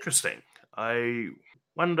 It's yeah. interesting. I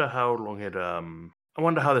wonder how long it I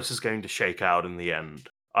wonder how this is going to shake out in the end.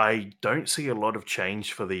 I don't see a lot of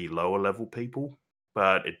change for the lower level people,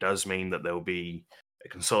 but it does mean that there will be a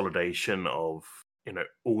consolidation of,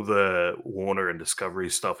 all the Warner and Discovery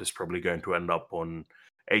stuff is probably going to end up on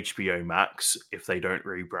HBO Max if they don't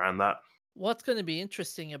rebrand that. What's going to be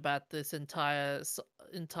interesting about this entire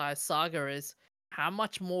saga is how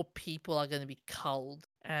much more people are going to be culled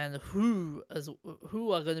and who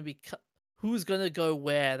are going to be who's going to go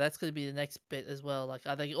where. That's going to be the next bit as well. Like,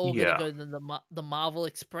 are they all going to Yeah. go to the Marvel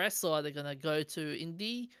Express, or are they going to go to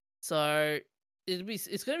Indie? So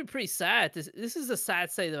it's going to be pretty sad. This is a sad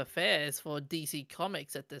state of affairs for DC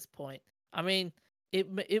Comics at this point. I mean, it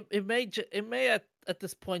may at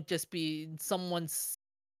this point just be someone's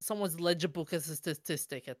ledger book as a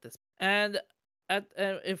statistic at this. And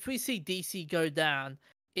if we see DC go down,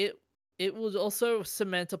 it it would also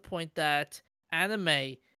cement a point that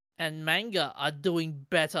anime and manga are doing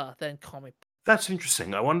better than comic. That's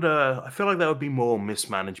interesting. I feel like that would be more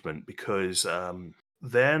mismanagement because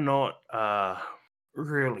they're not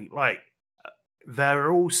really like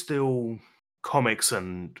they're all still comics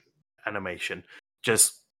and animation.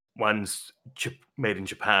 Just one's made in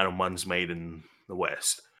Japan and one's made in the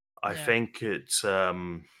West. I Yeah. think it's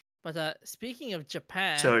But speaking of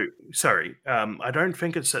Japan, so sorry. I don't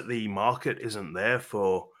think it's that the market isn't there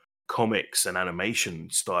for comics and animation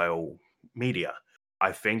style media.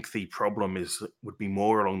 I think the problem would be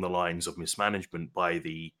more along the lines of mismanagement by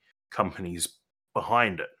the companies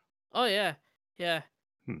behind it. oh yeah, yeah,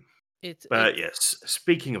 Hmm. But it's yes,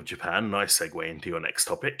 speaking of Japan, nice segue into your next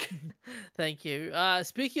topic. thank you.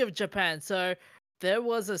 Speaking of Japan, so there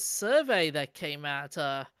was a survey that came out.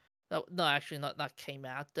 No, actually, not came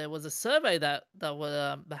out. There was a survey that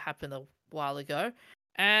happened a while ago,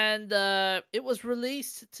 and it was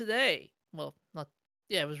released today. Well, not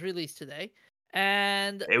yeah, it was released today,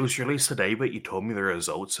 and It was released today, but you told me the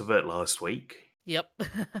results of it last week. yep.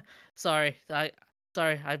 Sorry,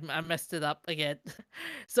 I messed it up again.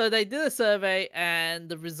 So they did a survey, and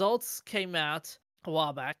the results came out a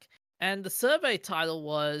while back. And the survey title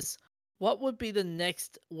was, "What would be the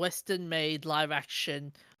next Western-made live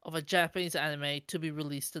action of a Japanese anime to be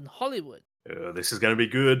released in Hollywood?" This is going to be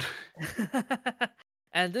good.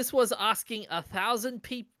 And this was asking 1,000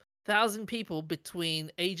 people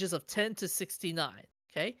between ages of 10 to 69.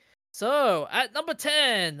 Okay, so at number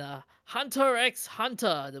 10, Hunter x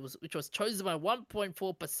Hunter, which was chosen by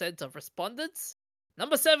 1.4% of respondents.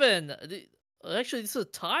 Number 7, actually this was a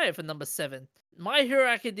tie for number 7. My Hero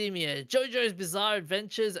Academia, JoJo's Bizarre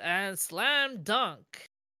Adventures, and Slam Dunk.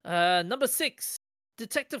 Number 6,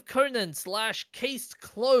 Detective Conan / Case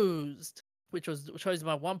Closed, which was chosen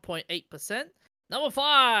by 1.8%. Number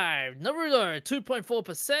 5, Naruto,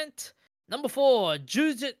 2.4%. Number 4,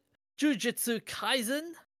 Jujutsu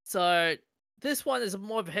Kaisen. So this one is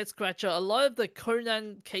more of a head scratcher. A lot of the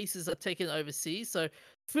Conan cases are taken overseas, so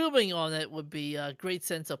filming on it would be a great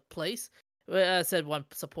sense of place. I said one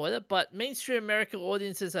supporter, but mainstream American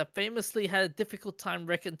audiences have famously had a difficult time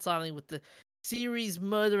reconciling with the series'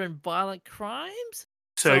 murder and violent crimes.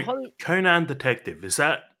 So So Hollywood. Conan Detective, is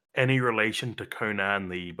that any relation to Conan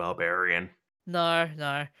the Barbarian? No,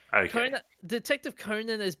 no. Okay. Conan, Detective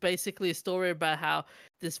Conan is basically a story about how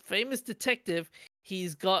this famous detective, he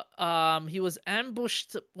was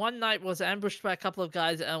ambushed one night, was ambushed by a couple of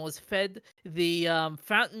guys and was fed the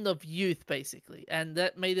fountain of youth basically, and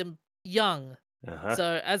that made him young. Uh-huh.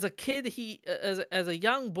 So as a kid, as a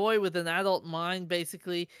young boy with an adult mind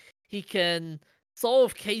basically, he can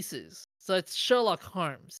solve cases. So it's Sherlock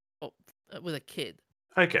Holmes with a kid.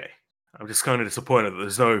 Okay. I'm just kind of disappointed that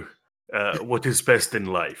there's no what is best in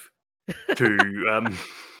life to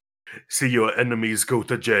see your enemies go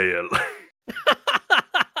to jail.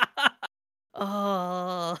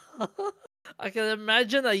 Oh, I can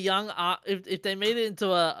imagine a young if they made it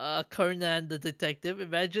into a Conan the Detective.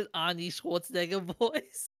 Imagine Arnie Schwarzenegger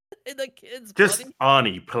voice in a kid's Just body.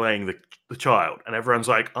 Arnie playing the child, and everyone's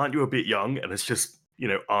like, "Aren't you a bit young?" And it's just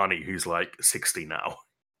Arnie who's like 60 now.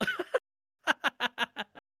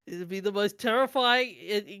 It'd be the most terrifying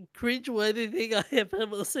and cringe-worthy thing I have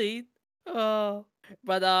ever seen. Oh,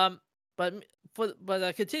 but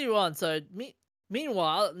but continue on. So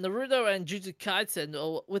meanwhile, Naruto and Jujutsu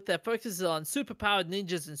Kaisen, with their focuses on superpowered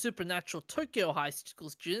ninjas and supernatural Tokyo high school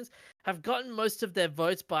students, have gotten most of their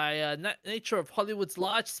votes by nature of Hollywood's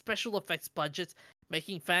large special effects budgets,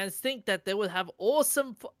 making fans think that they would have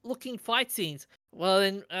awesome looking fight scenes.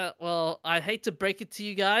 Well, I hate to break it to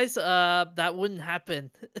you guys, that wouldn't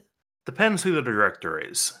happen. Depends who the director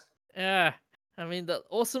is. Yeah, I mean the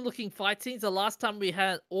awesome looking fight scenes. The last time we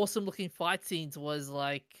had awesome looking fight scenes was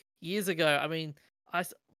like years ago. I mean, a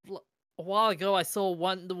while ago I saw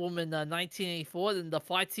Wonder Woman 1984, and the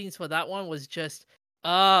fight scenes for that one was just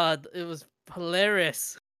it was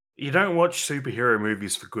hilarious. You don't watch superhero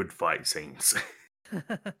movies for good fight scenes.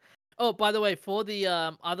 Oh, by the way, for the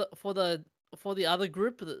for the other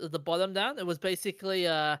group, the bottom down, it was basically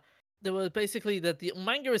there was basically that the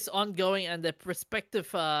manga is ongoing and their respective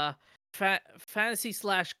fantasy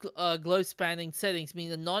slash globe spanning settings, meaning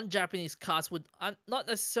the non-Japanese cast would not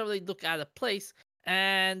necessarily look out of place.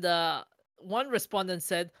 And one respondent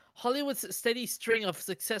said Hollywood's steady string of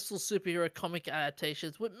successful superhero comic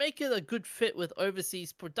adaptations would make it a good fit with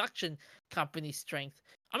overseas production company strength.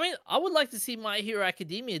 I mean, I would like to see My Hero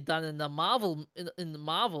Academia done in the Marvel in the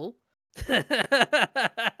Marvel.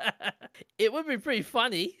 It would be pretty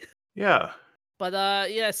funny. Yeah. But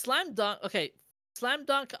yeah, Slam Dunk. Okay, Slam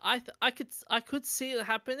Dunk. I could see it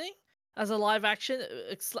happening as a live action.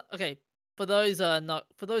 Okay, for those not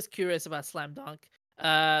for those curious about Slam Dunk,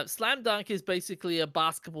 Slam Dunk is basically a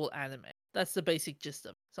basketball anime. That's the basic gist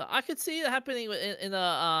of it. So I could see it happening in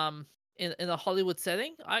a Hollywood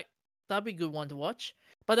setting. That'd be a good one to watch.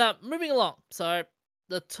 But moving along. So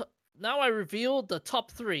now I revealed the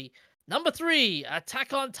top three. Number 3,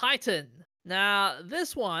 Attack on Titan. Now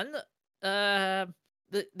this one, there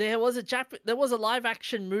was a live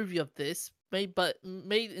action movie of this made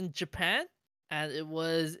in Japan, and it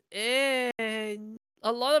was a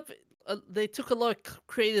lot of they took a lot of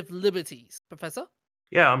creative liberties. Professor.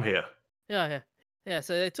 Yeah, I'm here. Yeah.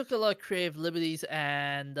 So they took a lot of creative liberties,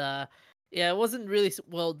 and yeah, it wasn't really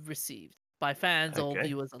well received by fans or Okay.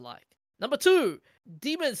 viewers alike. Number 2,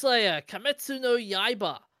 Demon Slayer Kimetsu no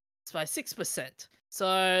Yaiba. It's by 6%.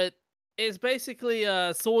 So it's basically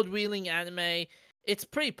a sword wielding anime. It's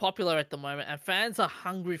pretty popular at the moment, and fans are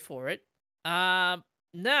hungry for it. Now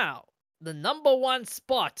the number 1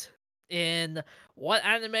 spot in what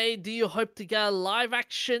anime do you hope to get a live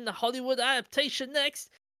action Hollywood adaptation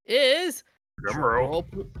next is Drumroll.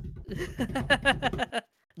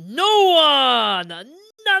 no one,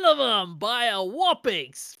 none of them, by a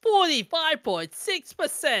whopping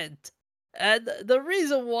 45.6%. And the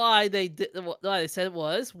reason why they said it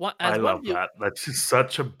was I love that. That's just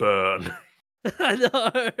such a burn. I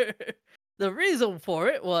know. The reason for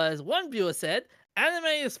it was one viewer said anime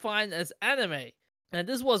is fine as anime, and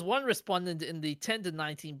this was one respondent in the 10 to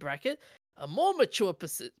 19 bracket. A more mature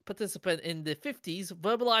participant in the 50s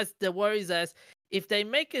verbalized their worries as, if they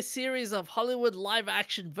make a series of Hollywood live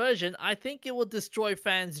action version, I think it will destroy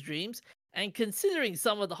fans' dreams. And considering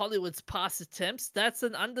some of the Hollywood's past attempts, that's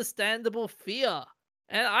an understandable fear.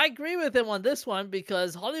 And I agree with him on this one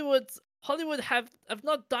because Hollywood have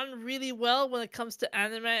not done really well when it comes to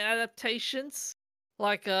anime adaptations.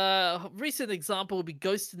 Like a recent example would be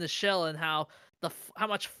Ghost in the Shell, and how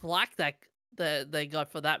much flack that they got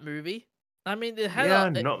for that movie. I mean, it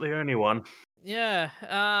had not the only one. yeah.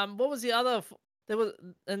 What was the other?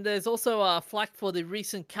 There's also flack for the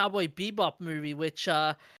recent Cowboy Bebop movie, which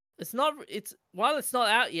while it's not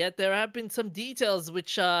out yet, there have been some details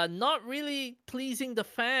which are not really pleasing the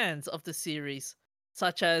fans of the series.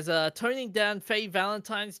 such as toning down Faye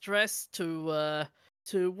Valentine's dress to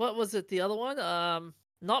what was it, the other one?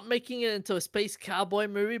 Not making it into a space cowboy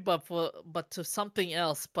movie, but to something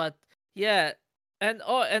else. But yeah, and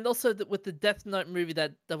also with the Death Note movie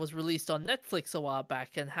that was released on Netflix a while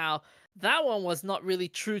back, and how that one was not really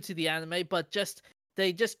true to the anime, but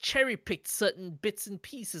they just cherry picked certain bits and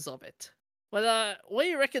pieces of it. But what do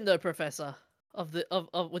you reckon, though, Professor, of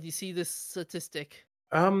when you see this statistic?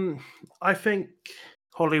 I think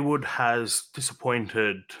Hollywood has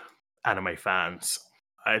disappointed anime fans.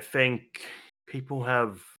 I think people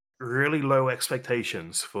have really low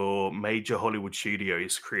expectations for major Hollywood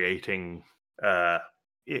studios uh,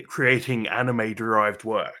 creating anime-derived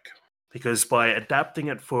work. Because by adapting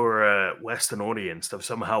it for a Western audience, they've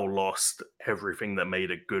somehow lost everything that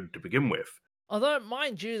made it good to begin with. Although,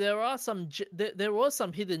 mind you, there are there were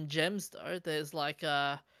some hidden gems though. There's like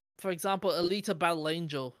for example, Alita Battle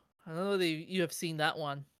Angel. I don't know whether you have seen that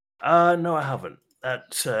one. No, I haven't.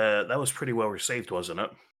 That was pretty well received, wasn't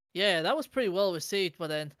it? Yeah, that was pretty well received, but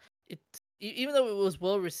then it even though it was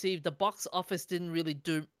well received, the box office didn't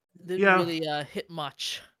Yeah, really hit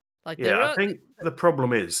much. Like yeah. there I are think the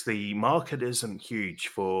problem is the market isn't huge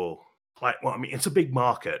for well, I mean, it's a big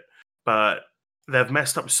market, but they've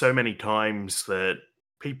messed up so many times that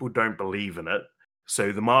people don't believe in it.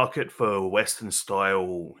 So the market for Western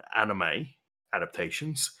style anime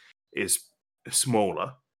adaptations is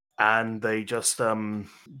smaller, and they just don't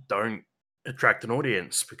attract an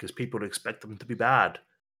audience because people expect them to be bad.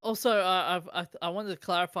 also I wanted to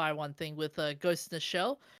clarify one thing with Ghost in the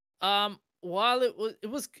Shell. While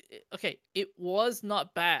okay, it was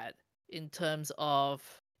not bad in terms of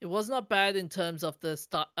the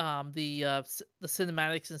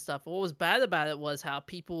cinematics and stuff. What was bad about it was how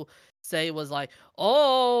people say it was like,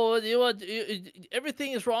 oh,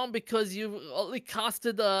 everything is wrong because you only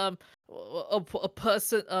casted a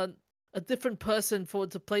person a different person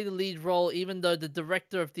to play the lead role, even though the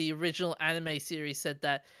director of the original anime series said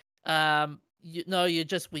that no, you're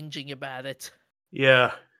just whinging about it.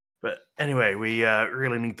 Yeah, but anyway, we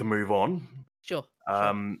really need to move on. Sure, sure.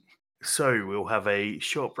 Um, so we'll have a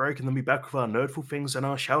short break and then be back with our nerdful things and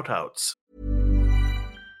our shoutouts.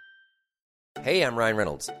 Hey, I'm Ryan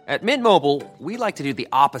Reynolds. At Mint Mobile, we like to do the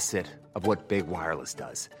opposite of what Big Wireless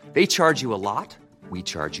does. They charge you a lot, we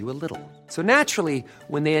charge you a little. So naturally,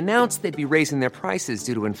 when they announced they'd be raising their prices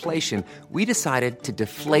due to inflation, we decided to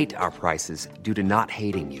deflate our prices due to not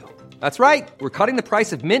hating you. That's right. We're cutting the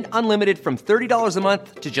price of Mint Unlimited from $30 a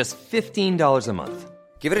month to just $15 a month.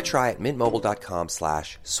 Give it a try at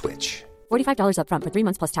mintmobile.com/switch. $45 up front for 3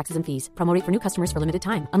 months plus taxes and fees. Promo rate for new customers for limited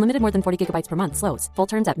time. Unlimited more than 40 gigabytes per month. Slows full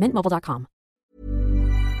terms at mintmobile.com.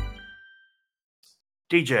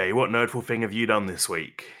 DJ, what nerdful thing have you done this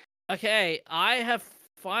week? Okay, I have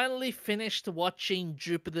finally finished watching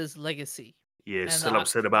Jupiter's Legacy. You're And still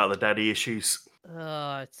upset about the daddy issues?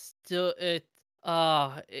 it's still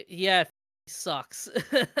yeah, it sucks.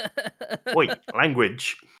 Wait,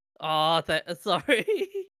 language. Oh, sorry.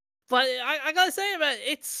 But I gotta say, man,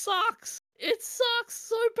 it sucks. It sucks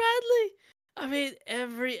so badly. I mean,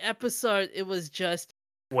 every episode, it was just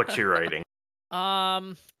What's your rating?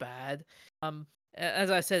 bad.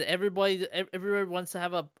 As I said, everybody wants to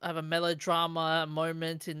have a melodrama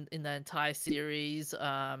moment in the entire series.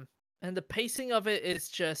 And the pacing of it is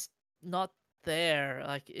just not there.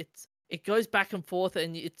 Like it goes back and forth,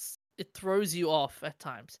 and it throws you off at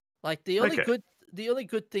times. Like the only Okay.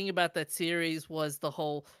 good thing about that series was the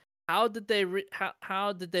whole how did they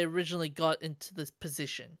originally got into this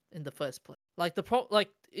position in the first place? Like like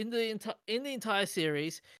in the entire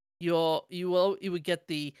series, you would get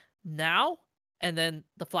the now and then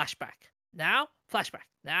the flashback. Now, flashback.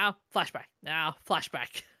 Now, flashback. Now,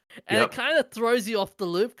 flashback. And it Yep. kind of throws you off the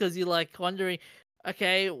loop because you're like wondering,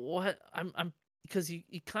 okay, what I'm because you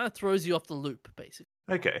kind of throws you off the loop basically.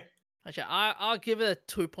 Okay. Actually, I'll give it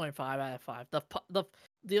a 2.5 out of 5.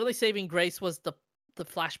 The only saving grace was the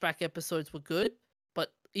flashback episodes were good,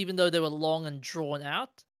 but even though they were long and drawn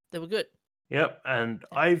out, they were good. Yep. And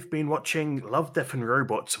I've been watching Love, Death and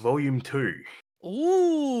Robots Volume 2.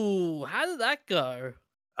 Ooh, how did that go?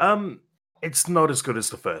 It's not as good as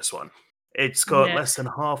the first one. It's got Yeah, less than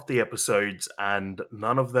half the episodes, and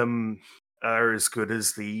none of them are as good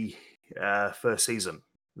as the first season.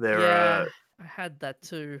 They're yeah, I had that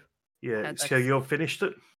too. yeah. Had that. So you've finished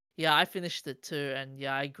it? Yeah, I finished it too, and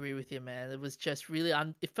yeah, I agree with you, man. It was just really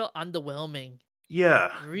it felt underwhelming,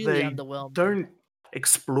 Yeah. really They underwhelming. don't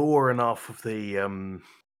explore enough of the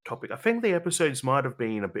topic. I think the episodes might have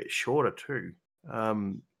been a bit shorter too.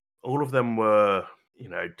 All of them were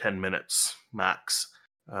 10 minutes max.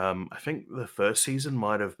 I think the first season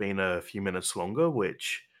might have been a few minutes longer,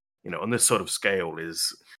 which, on this sort of scale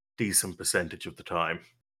is decent percentage of the time.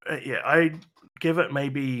 Yeah, I give it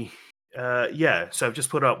maybe. So I've just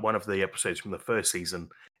put up one of the episodes from the first season.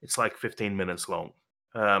 It's like 15 minutes long,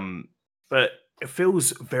 but it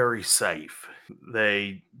feels very safe.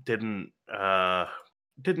 They didn't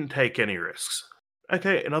take any risks.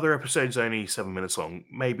 Okay, another episode's only 7 minutes long.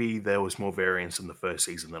 Maybe there was more variance in the first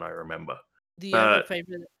season than I remember. Do you have a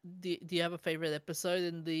favorite? Do you have a favorite episode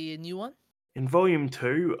in the new one? In Volume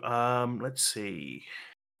 2, let's see.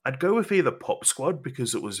 I'd go with either Pop Squad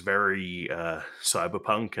because it was very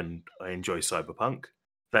cyberpunk and I enjoy cyberpunk.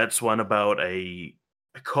 That's one about a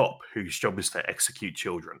cop whose job is to execute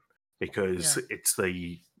children because it's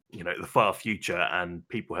the the far future and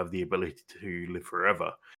people have the ability to live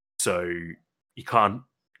forever. So you can't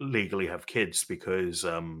legally have kids because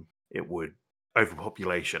it would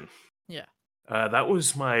overpopulation. Yeah. That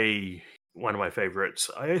was one of my favorites.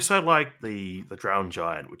 I also like the Drowned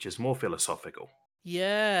Giant, which is more philosophical.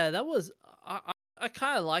 Yeah, that was I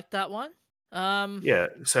kind of like that one. Yeah,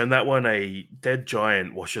 so in that one, a dead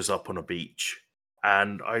giant washes up on a beach,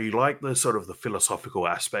 and I like the sort of the philosophical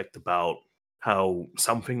aspect about how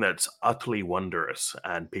something that's utterly wondrous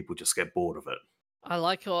and people just get bored of it. I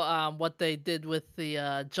like what they did with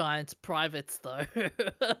the Giants privates though.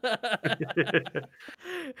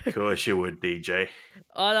 Of course you would, DJ.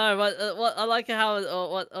 I know, but what I like how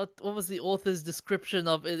what was the author's description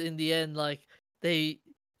of it in the end? Like that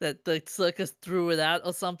the circus threw it out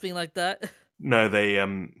or something like that. No, they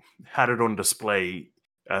had it on display.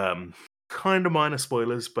 Kind of minor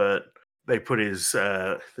spoilers, but they put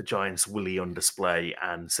the giant's willy on display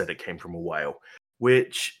and said it came from a whale,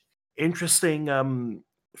 which interesting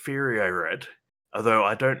theory I read, although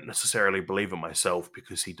I don't necessarily believe it myself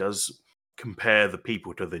because he does compare the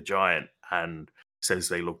people to the giant and says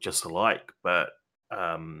they look just alike. But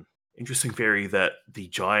interesting theory that the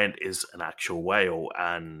giant is an actual whale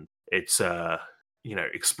and it's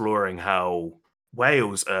exploring how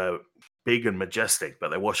whales are big and majestic, but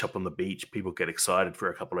they wash up on the beach. People get excited for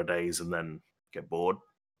a couple of days and then get bored.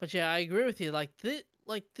 But yeah, I agree with you. Like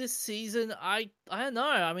this season, I don't know.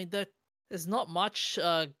 I mean, there's not much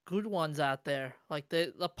good ones out there. Like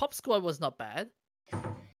the Pop Squad was not bad.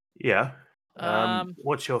 Yeah.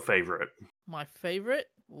 What's your favorite? My favorite?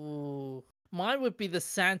 Ooh, mine would be the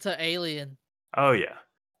Santa alien. Oh yeah,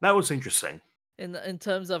 that was interesting. In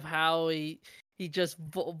terms of how he just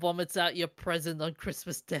vomits out your present on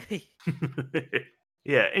Christmas Day.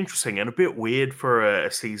 Yeah, interesting and a bit weird for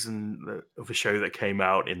a season of a show that came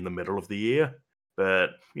out in the middle of the year, but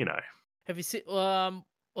Have you seen?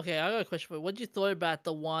 Okay, I got a question for you. What did you thought about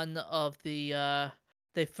the one of the a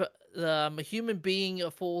human being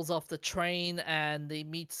falls off the train and they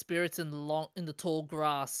meet spirits in the tall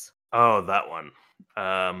grass? Oh, that one.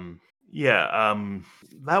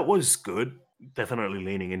 That was good. Definitely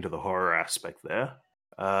leaning into the horror aspect there.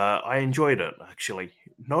 I enjoyed it, actually.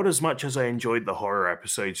 Not as much as I enjoyed the horror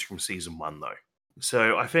episodes from season 1, though.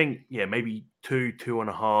 So I think, maybe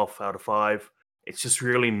 2.5 out of 5. It's just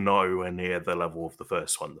really nowhere near the level of the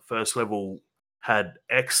first one. The first level had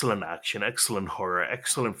excellent action, excellent horror,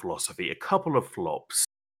 excellent philosophy, a couple of flops,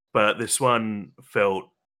 but this one felt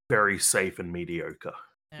very safe and mediocre.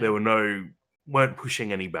 Yeah. There weren't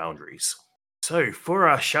pushing any boundaries. So for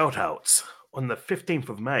our shoutouts, on the 15th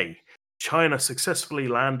of May, China successfully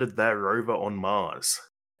landed their rover on Mars,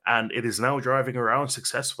 and it is now driving around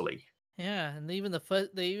successfully. Yeah, and they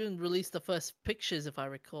even released the first pictures, if I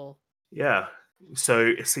recall. Yeah, so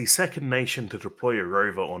it's the second nation to deploy a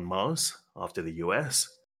rover on Mars after the US,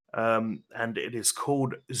 and it is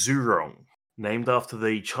called Zhurong, named after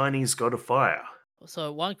the Chinese god of fire.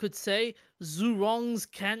 So one could say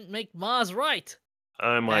Zhurongs can't make Mars right.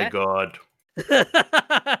 Oh my god.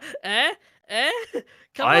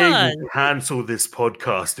 Come I on. will cancel this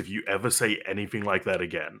podcast if you ever say anything like that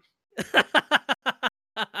again.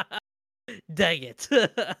 Dang it.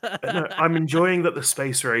 No, I'm enjoying that the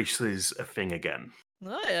space race is a thing again.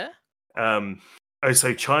 Oh, yeah.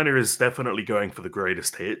 So China is definitely going for the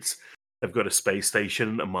greatest hits. They've got a space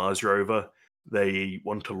station, a Mars rover. They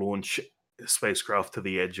want to launch a spacecraft to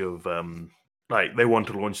the edge of, they want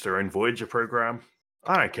to launch their own Voyager program.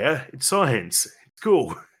 I don't care. It's science. It's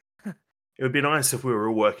cool. It would be nice if we were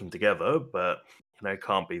all working together, but, it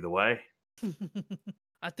can't be the way.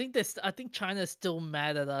 I think China's still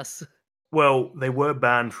mad at us. Well, they were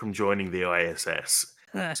banned from joining the ISS.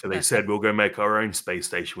 So they said we'll go make our own space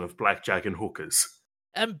station with blackjack and hookers.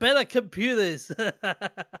 And better computers.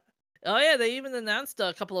 Oh yeah, they even announced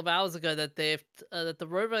a couple of hours ago that that the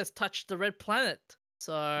rover has touched the red planet.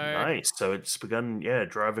 So Nice. So it's begun,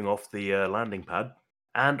 driving off the landing pad.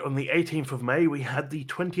 And on the 18th of May, we had the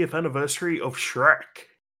 20th anniversary of Shrek,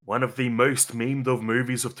 one of the most memed of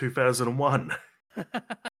movies of 2001.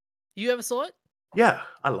 you ever saw it? Yeah,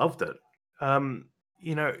 I loved it. I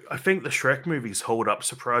think the Shrek movies hold up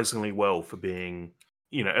surprisingly well for being,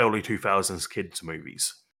 early 2000s kids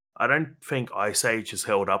movies. I don't think Ice Age has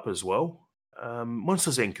held up as well.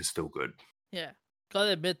 Monsters Inc. is still good. Yeah.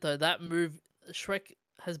 Gotta admit though, that Shrek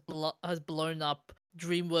has blown up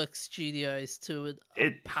DreamWorks Studios to a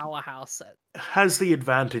It powerhouse set. has the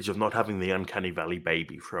advantage of not having the Uncanny Valley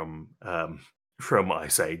baby from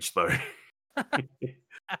Ice Age, though.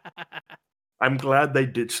 I'm glad they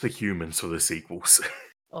ditched the humans for the sequels.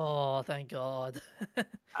 Oh, thank God.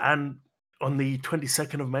 And on the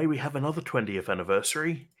 22nd of May, we have another 20th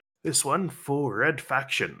anniversary. This one for Red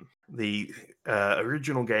Faction, the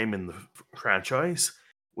original game in the franchise,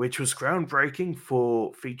 which was groundbreaking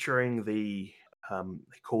for featuring they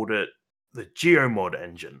called it the Geomod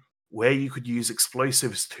engine, where you could use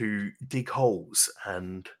explosives to dig holes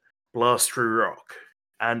and blast through rock.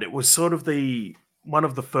 And it was sort of one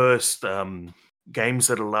of the first games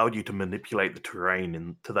that allowed you to manipulate the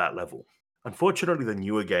terrain to that level. Unfortunately, the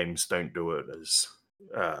newer games don't do it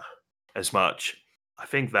as much. I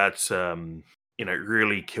think that's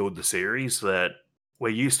really killed the series. That we're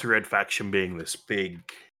used to Red Faction being this big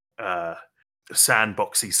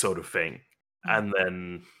sandboxy sort of thing, and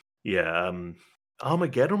then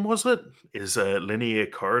Armageddon is a linear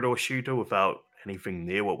corridor shooter without anything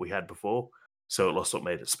near what we had before. So it lost what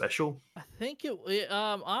made it special. I think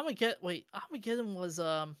Armageddon was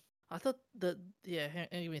I thought that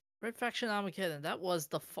anyway, Red Faction Armageddon, that was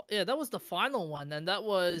that was the final one, and that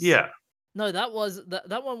was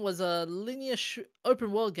that one was a linear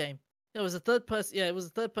open world game. It was a third person. Yeah, it was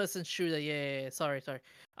a third person shooter. Yeah. Sorry.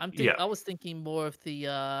 I was thinking more of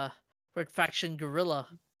the Red Faction Guerrilla.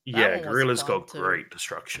 Guerrilla's got great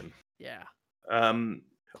destruction. Yeah.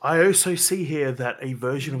 I also see here that a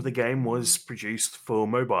version of the game was produced for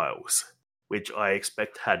mobiles, which I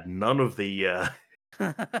expect had none of the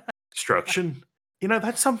destruction.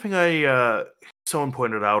 That's something someone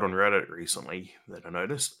pointed out on Reddit recently that I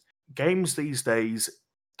noticed. Games these days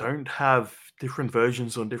don't have different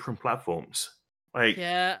versions on different platforms.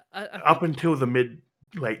 Up until the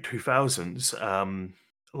late 2000s,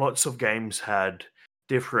 lots of games had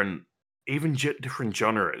different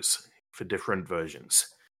genres for different versions.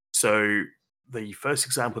 So the first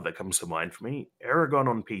example that comes to mind for me, Eragon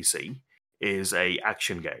on PC is a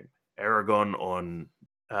action game. Eragon on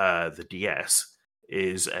the DS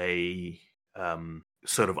is a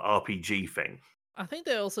sort of RPG thing. I think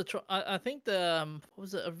they also I think the what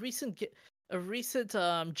was it, a recent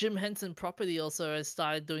Jim Henson property also has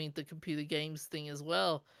started doing the computer games thing as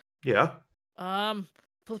well. Yeah.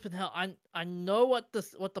 Flipping hell, I know what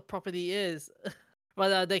the property is,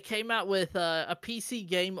 but they came out with a PC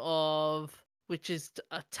game which is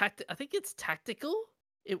a I think it's tactical.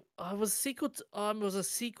 It was a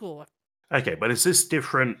sequel. Okay, but is this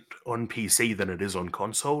different on PC than it is on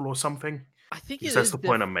console or something? I think that's the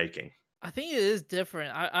point I'm making. I think it is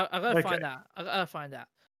different. I gotta find out. I gotta find out.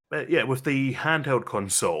 But yeah, with the handheld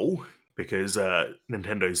console, because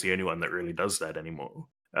Nintendo's the only one that really does that anymore,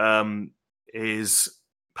 is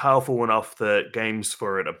powerful enough that games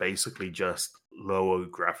for it are basically just lower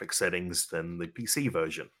graphic settings than the PC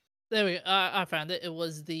version. There we go. I found it. It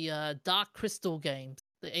was the Dark Crystal games,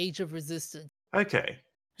 the Age of Resistance. Okay.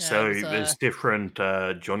 Yeah, so there's different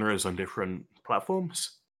genres on different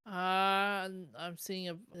platforms? I'm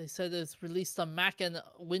seeing they said it's released on Mac and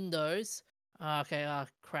Windows. Okay,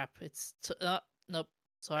 crap. It's nope.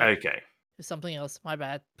 Sorry. Okay. It's something else. My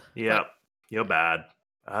bad. Yep, you're bad.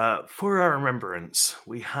 For our remembrance,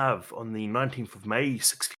 we have on the 19th of May,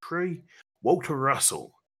 1963, Walter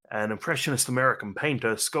Russell, an impressionist American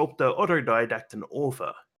painter, sculptor, autodidact, and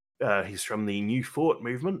author. He's from the New Thought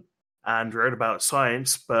movement and wrote about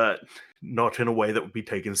science, but not in a way that would be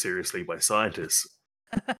taken seriously by scientists.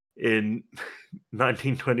 In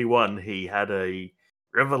 1921, he had a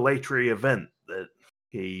revelatory event that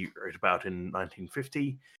he wrote about in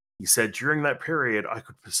 1950. He said, during that period, I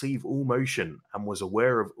could perceive all motion and was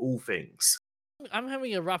aware of all things. I'm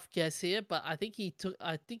having a rough guess here, but I think he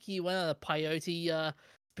went on a peyote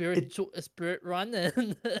spirit run.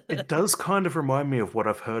 And it does kind of remind me of what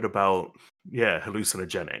I've heard about,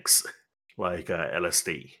 hallucinogenics, like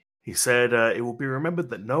LSD. He said, it will be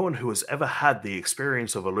remembered that no one who has ever had the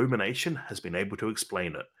experience of illumination has been able to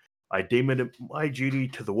explain it. I deem it my duty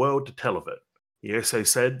to the world to tell of it. He also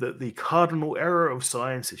said that the cardinal error of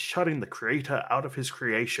science is shutting the creator out of his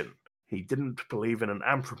creation. He didn't believe in an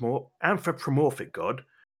anthropomorphic God,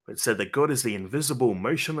 but said that God is the invisible,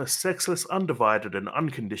 motionless, sexless, undivided, and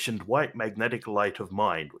unconditioned white magnetic light of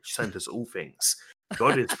mind, which centers all things.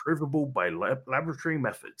 God is provable by laboratory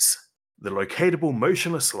methods. The locatable,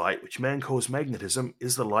 motionless light, which man calls magnetism,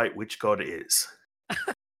 is the light which God is.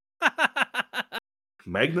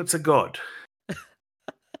 Magnets are God.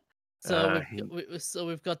 So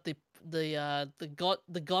we've got the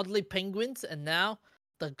godly penguins, and now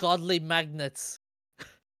the godly magnets.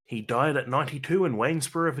 He died at 92 in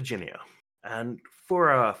Waynesboro, Virginia. And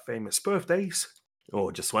for our famous birthdays,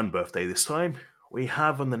 or just one birthday this time, we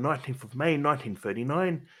have on the 19th of May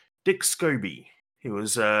 1939, Dick Scobie. He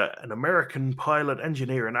was an American pilot,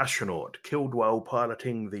 engineer, and astronaut, killed while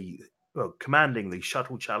commanding the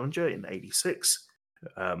Shuttle Challenger in '86.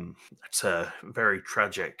 It's a very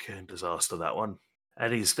tragic disaster, that one.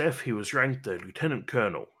 At his death, he was ranked a lieutenant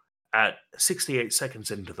colonel. At 68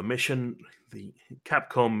 seconds into the mission, the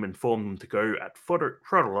Capcom informed him to go at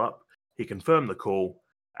throttle up. He confirmed the call,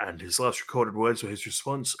 and his last recorded words were his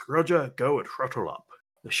response, "Roger, go at throttle up."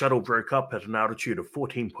 The shuttle broke up at an altitude of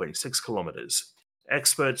 14.6 kilometers.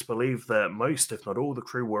 Experts believe that most, if not all, the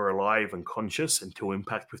crew were alive and conscious until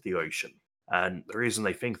impact with the ocean. And the reason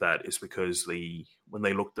they think that is because when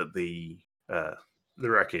they looked at the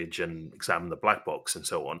wreckage and examined the black box and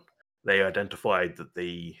so on, they identified that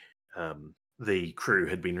the crew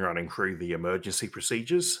had been running through the emergency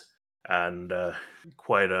procedures, and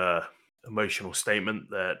quite a emotional statement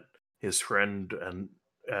that his friend and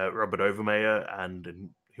Robert Overmeyer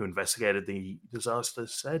who investigated the disaster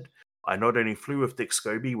said, "I not only flew with Dick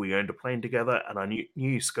Scobie, we owned a plane together, and I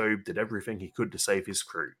knew Scobe did everything he could to save his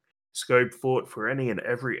crew. Scobe fought for any and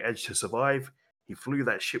every edge to survive. He flew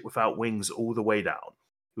that ship without wings all the way down."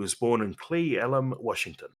 He was born in Cle Elum,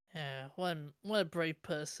 Washington. Yeah, what a brave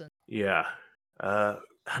person. Yeah.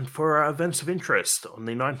 And for our events of interest, on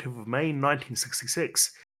the 19th of May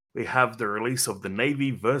 1966, we have the release of the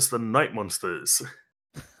Navy vs. the Night Monsters.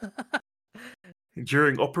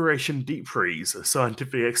 During Operation Deep Freeze, a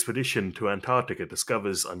scientific expedition to Antarctica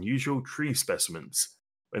discovers unusual tree specimens.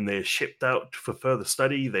 When they are shipped out for further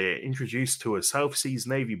study, they are introduced to a South Seas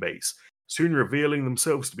Navy base, soon revealing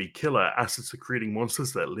themselves to be killer, acid-secreting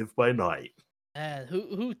monsters that live by night. Man,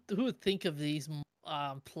 who would think of these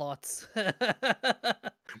plots?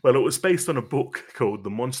 Well, it was based on a book called The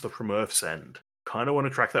Monster from Earth's End. Kind of want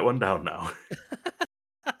to track that one down now.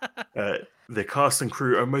 The cast and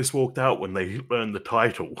crew almost walked out when they learned the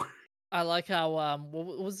title. I like how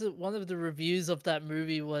what was it? One of the reviews of that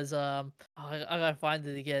movie was I gotta find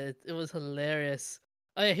it again. It was hilarious.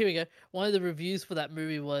 Oh yeah, here we go. One of the reviews for that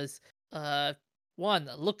movie was 1.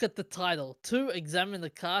 Look at the title. 2. Examine the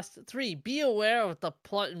cast. 3. Be aware of the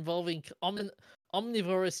plot involving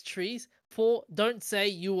omnivorous trees. 4. Don't say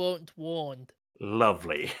you weren't warned.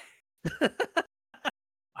 Lovely.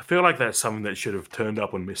 I feel like that's something that should have turned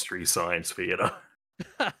up on Mystery Science Theater.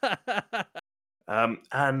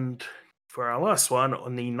 And for our last one,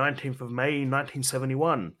 on the 19th of May,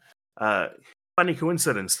 1971, funny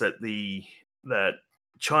coincidence that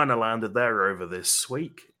China landed there rover this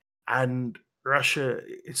week, and Russia,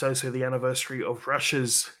 it's also the anniversary of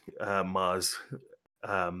Russia's Mars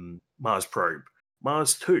probe,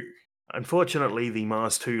 Mars 2. Unfortunately, the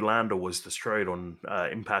Mars 2 lander was destroyed on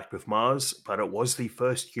impact with Mars, but it was the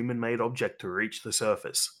first human-made object to reach the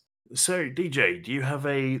surface. So, DJ, do you have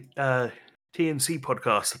a TNC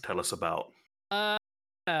podcast to tell us about?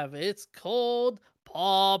 It's called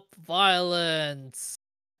Pop Violence,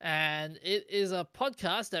 and it is a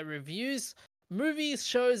podcast that reviews movies,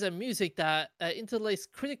 shows, and music that interlace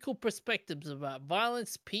critical perspectives about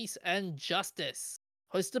violence, peace, and justice.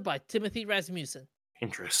 Hosted by Timothy Rasmussen.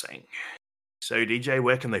 Interesting. So, DJ,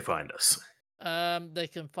 where can they find us? They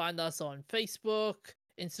can find us on Facebook,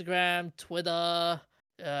 Instagram, Twitter,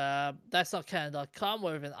 that'snotcanon.com,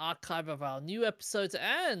 where we have an archive of our new episodes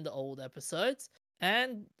and old episodes,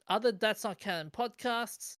 and other That's Not Canon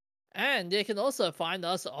podcasts. And they can also find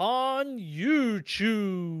us on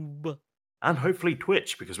YouTube. And hopefully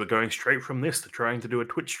Twitch, because we're going straight from this to trying to do a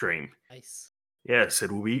Twitch stream. Nice. Yes,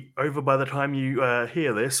 it will be over by the time you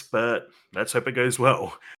hear this, but let's hope it goes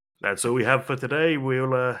well. That's all we have for today.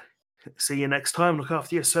 We'll see you next time. Look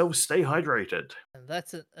after yourselves. Stay hydrated. And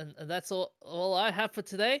that's it. And that's all I have for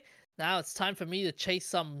today. Now it's time for me to chase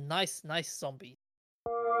some nice zombies.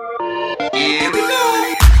 Here we go.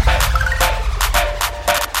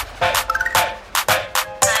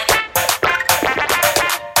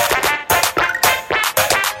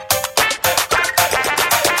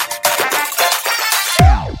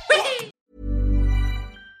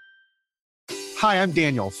 Hi, I'm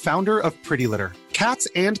Daniel, founder of Pretty Litter. Cats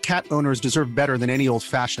and cat owners deserve better than any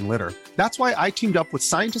old-fashioned litter. That's why I teamed up with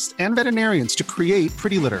scientists and veterinarians to create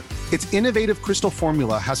Pretty Litter. Its innovative crystal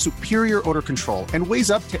formula has superior odor control and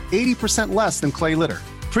weighs up to 80% less than clay litter.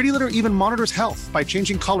 Pretty Litter even monitors health by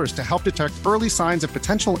changing colors to help detect early signs of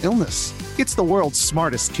potential illness. It's the world's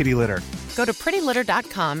smartest kitty litter. Go to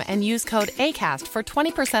prettylitter.com and use code ACAST for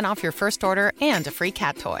 20% off your first order and a free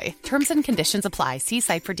cat toy. Terms and conditions apply. See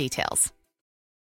site for details.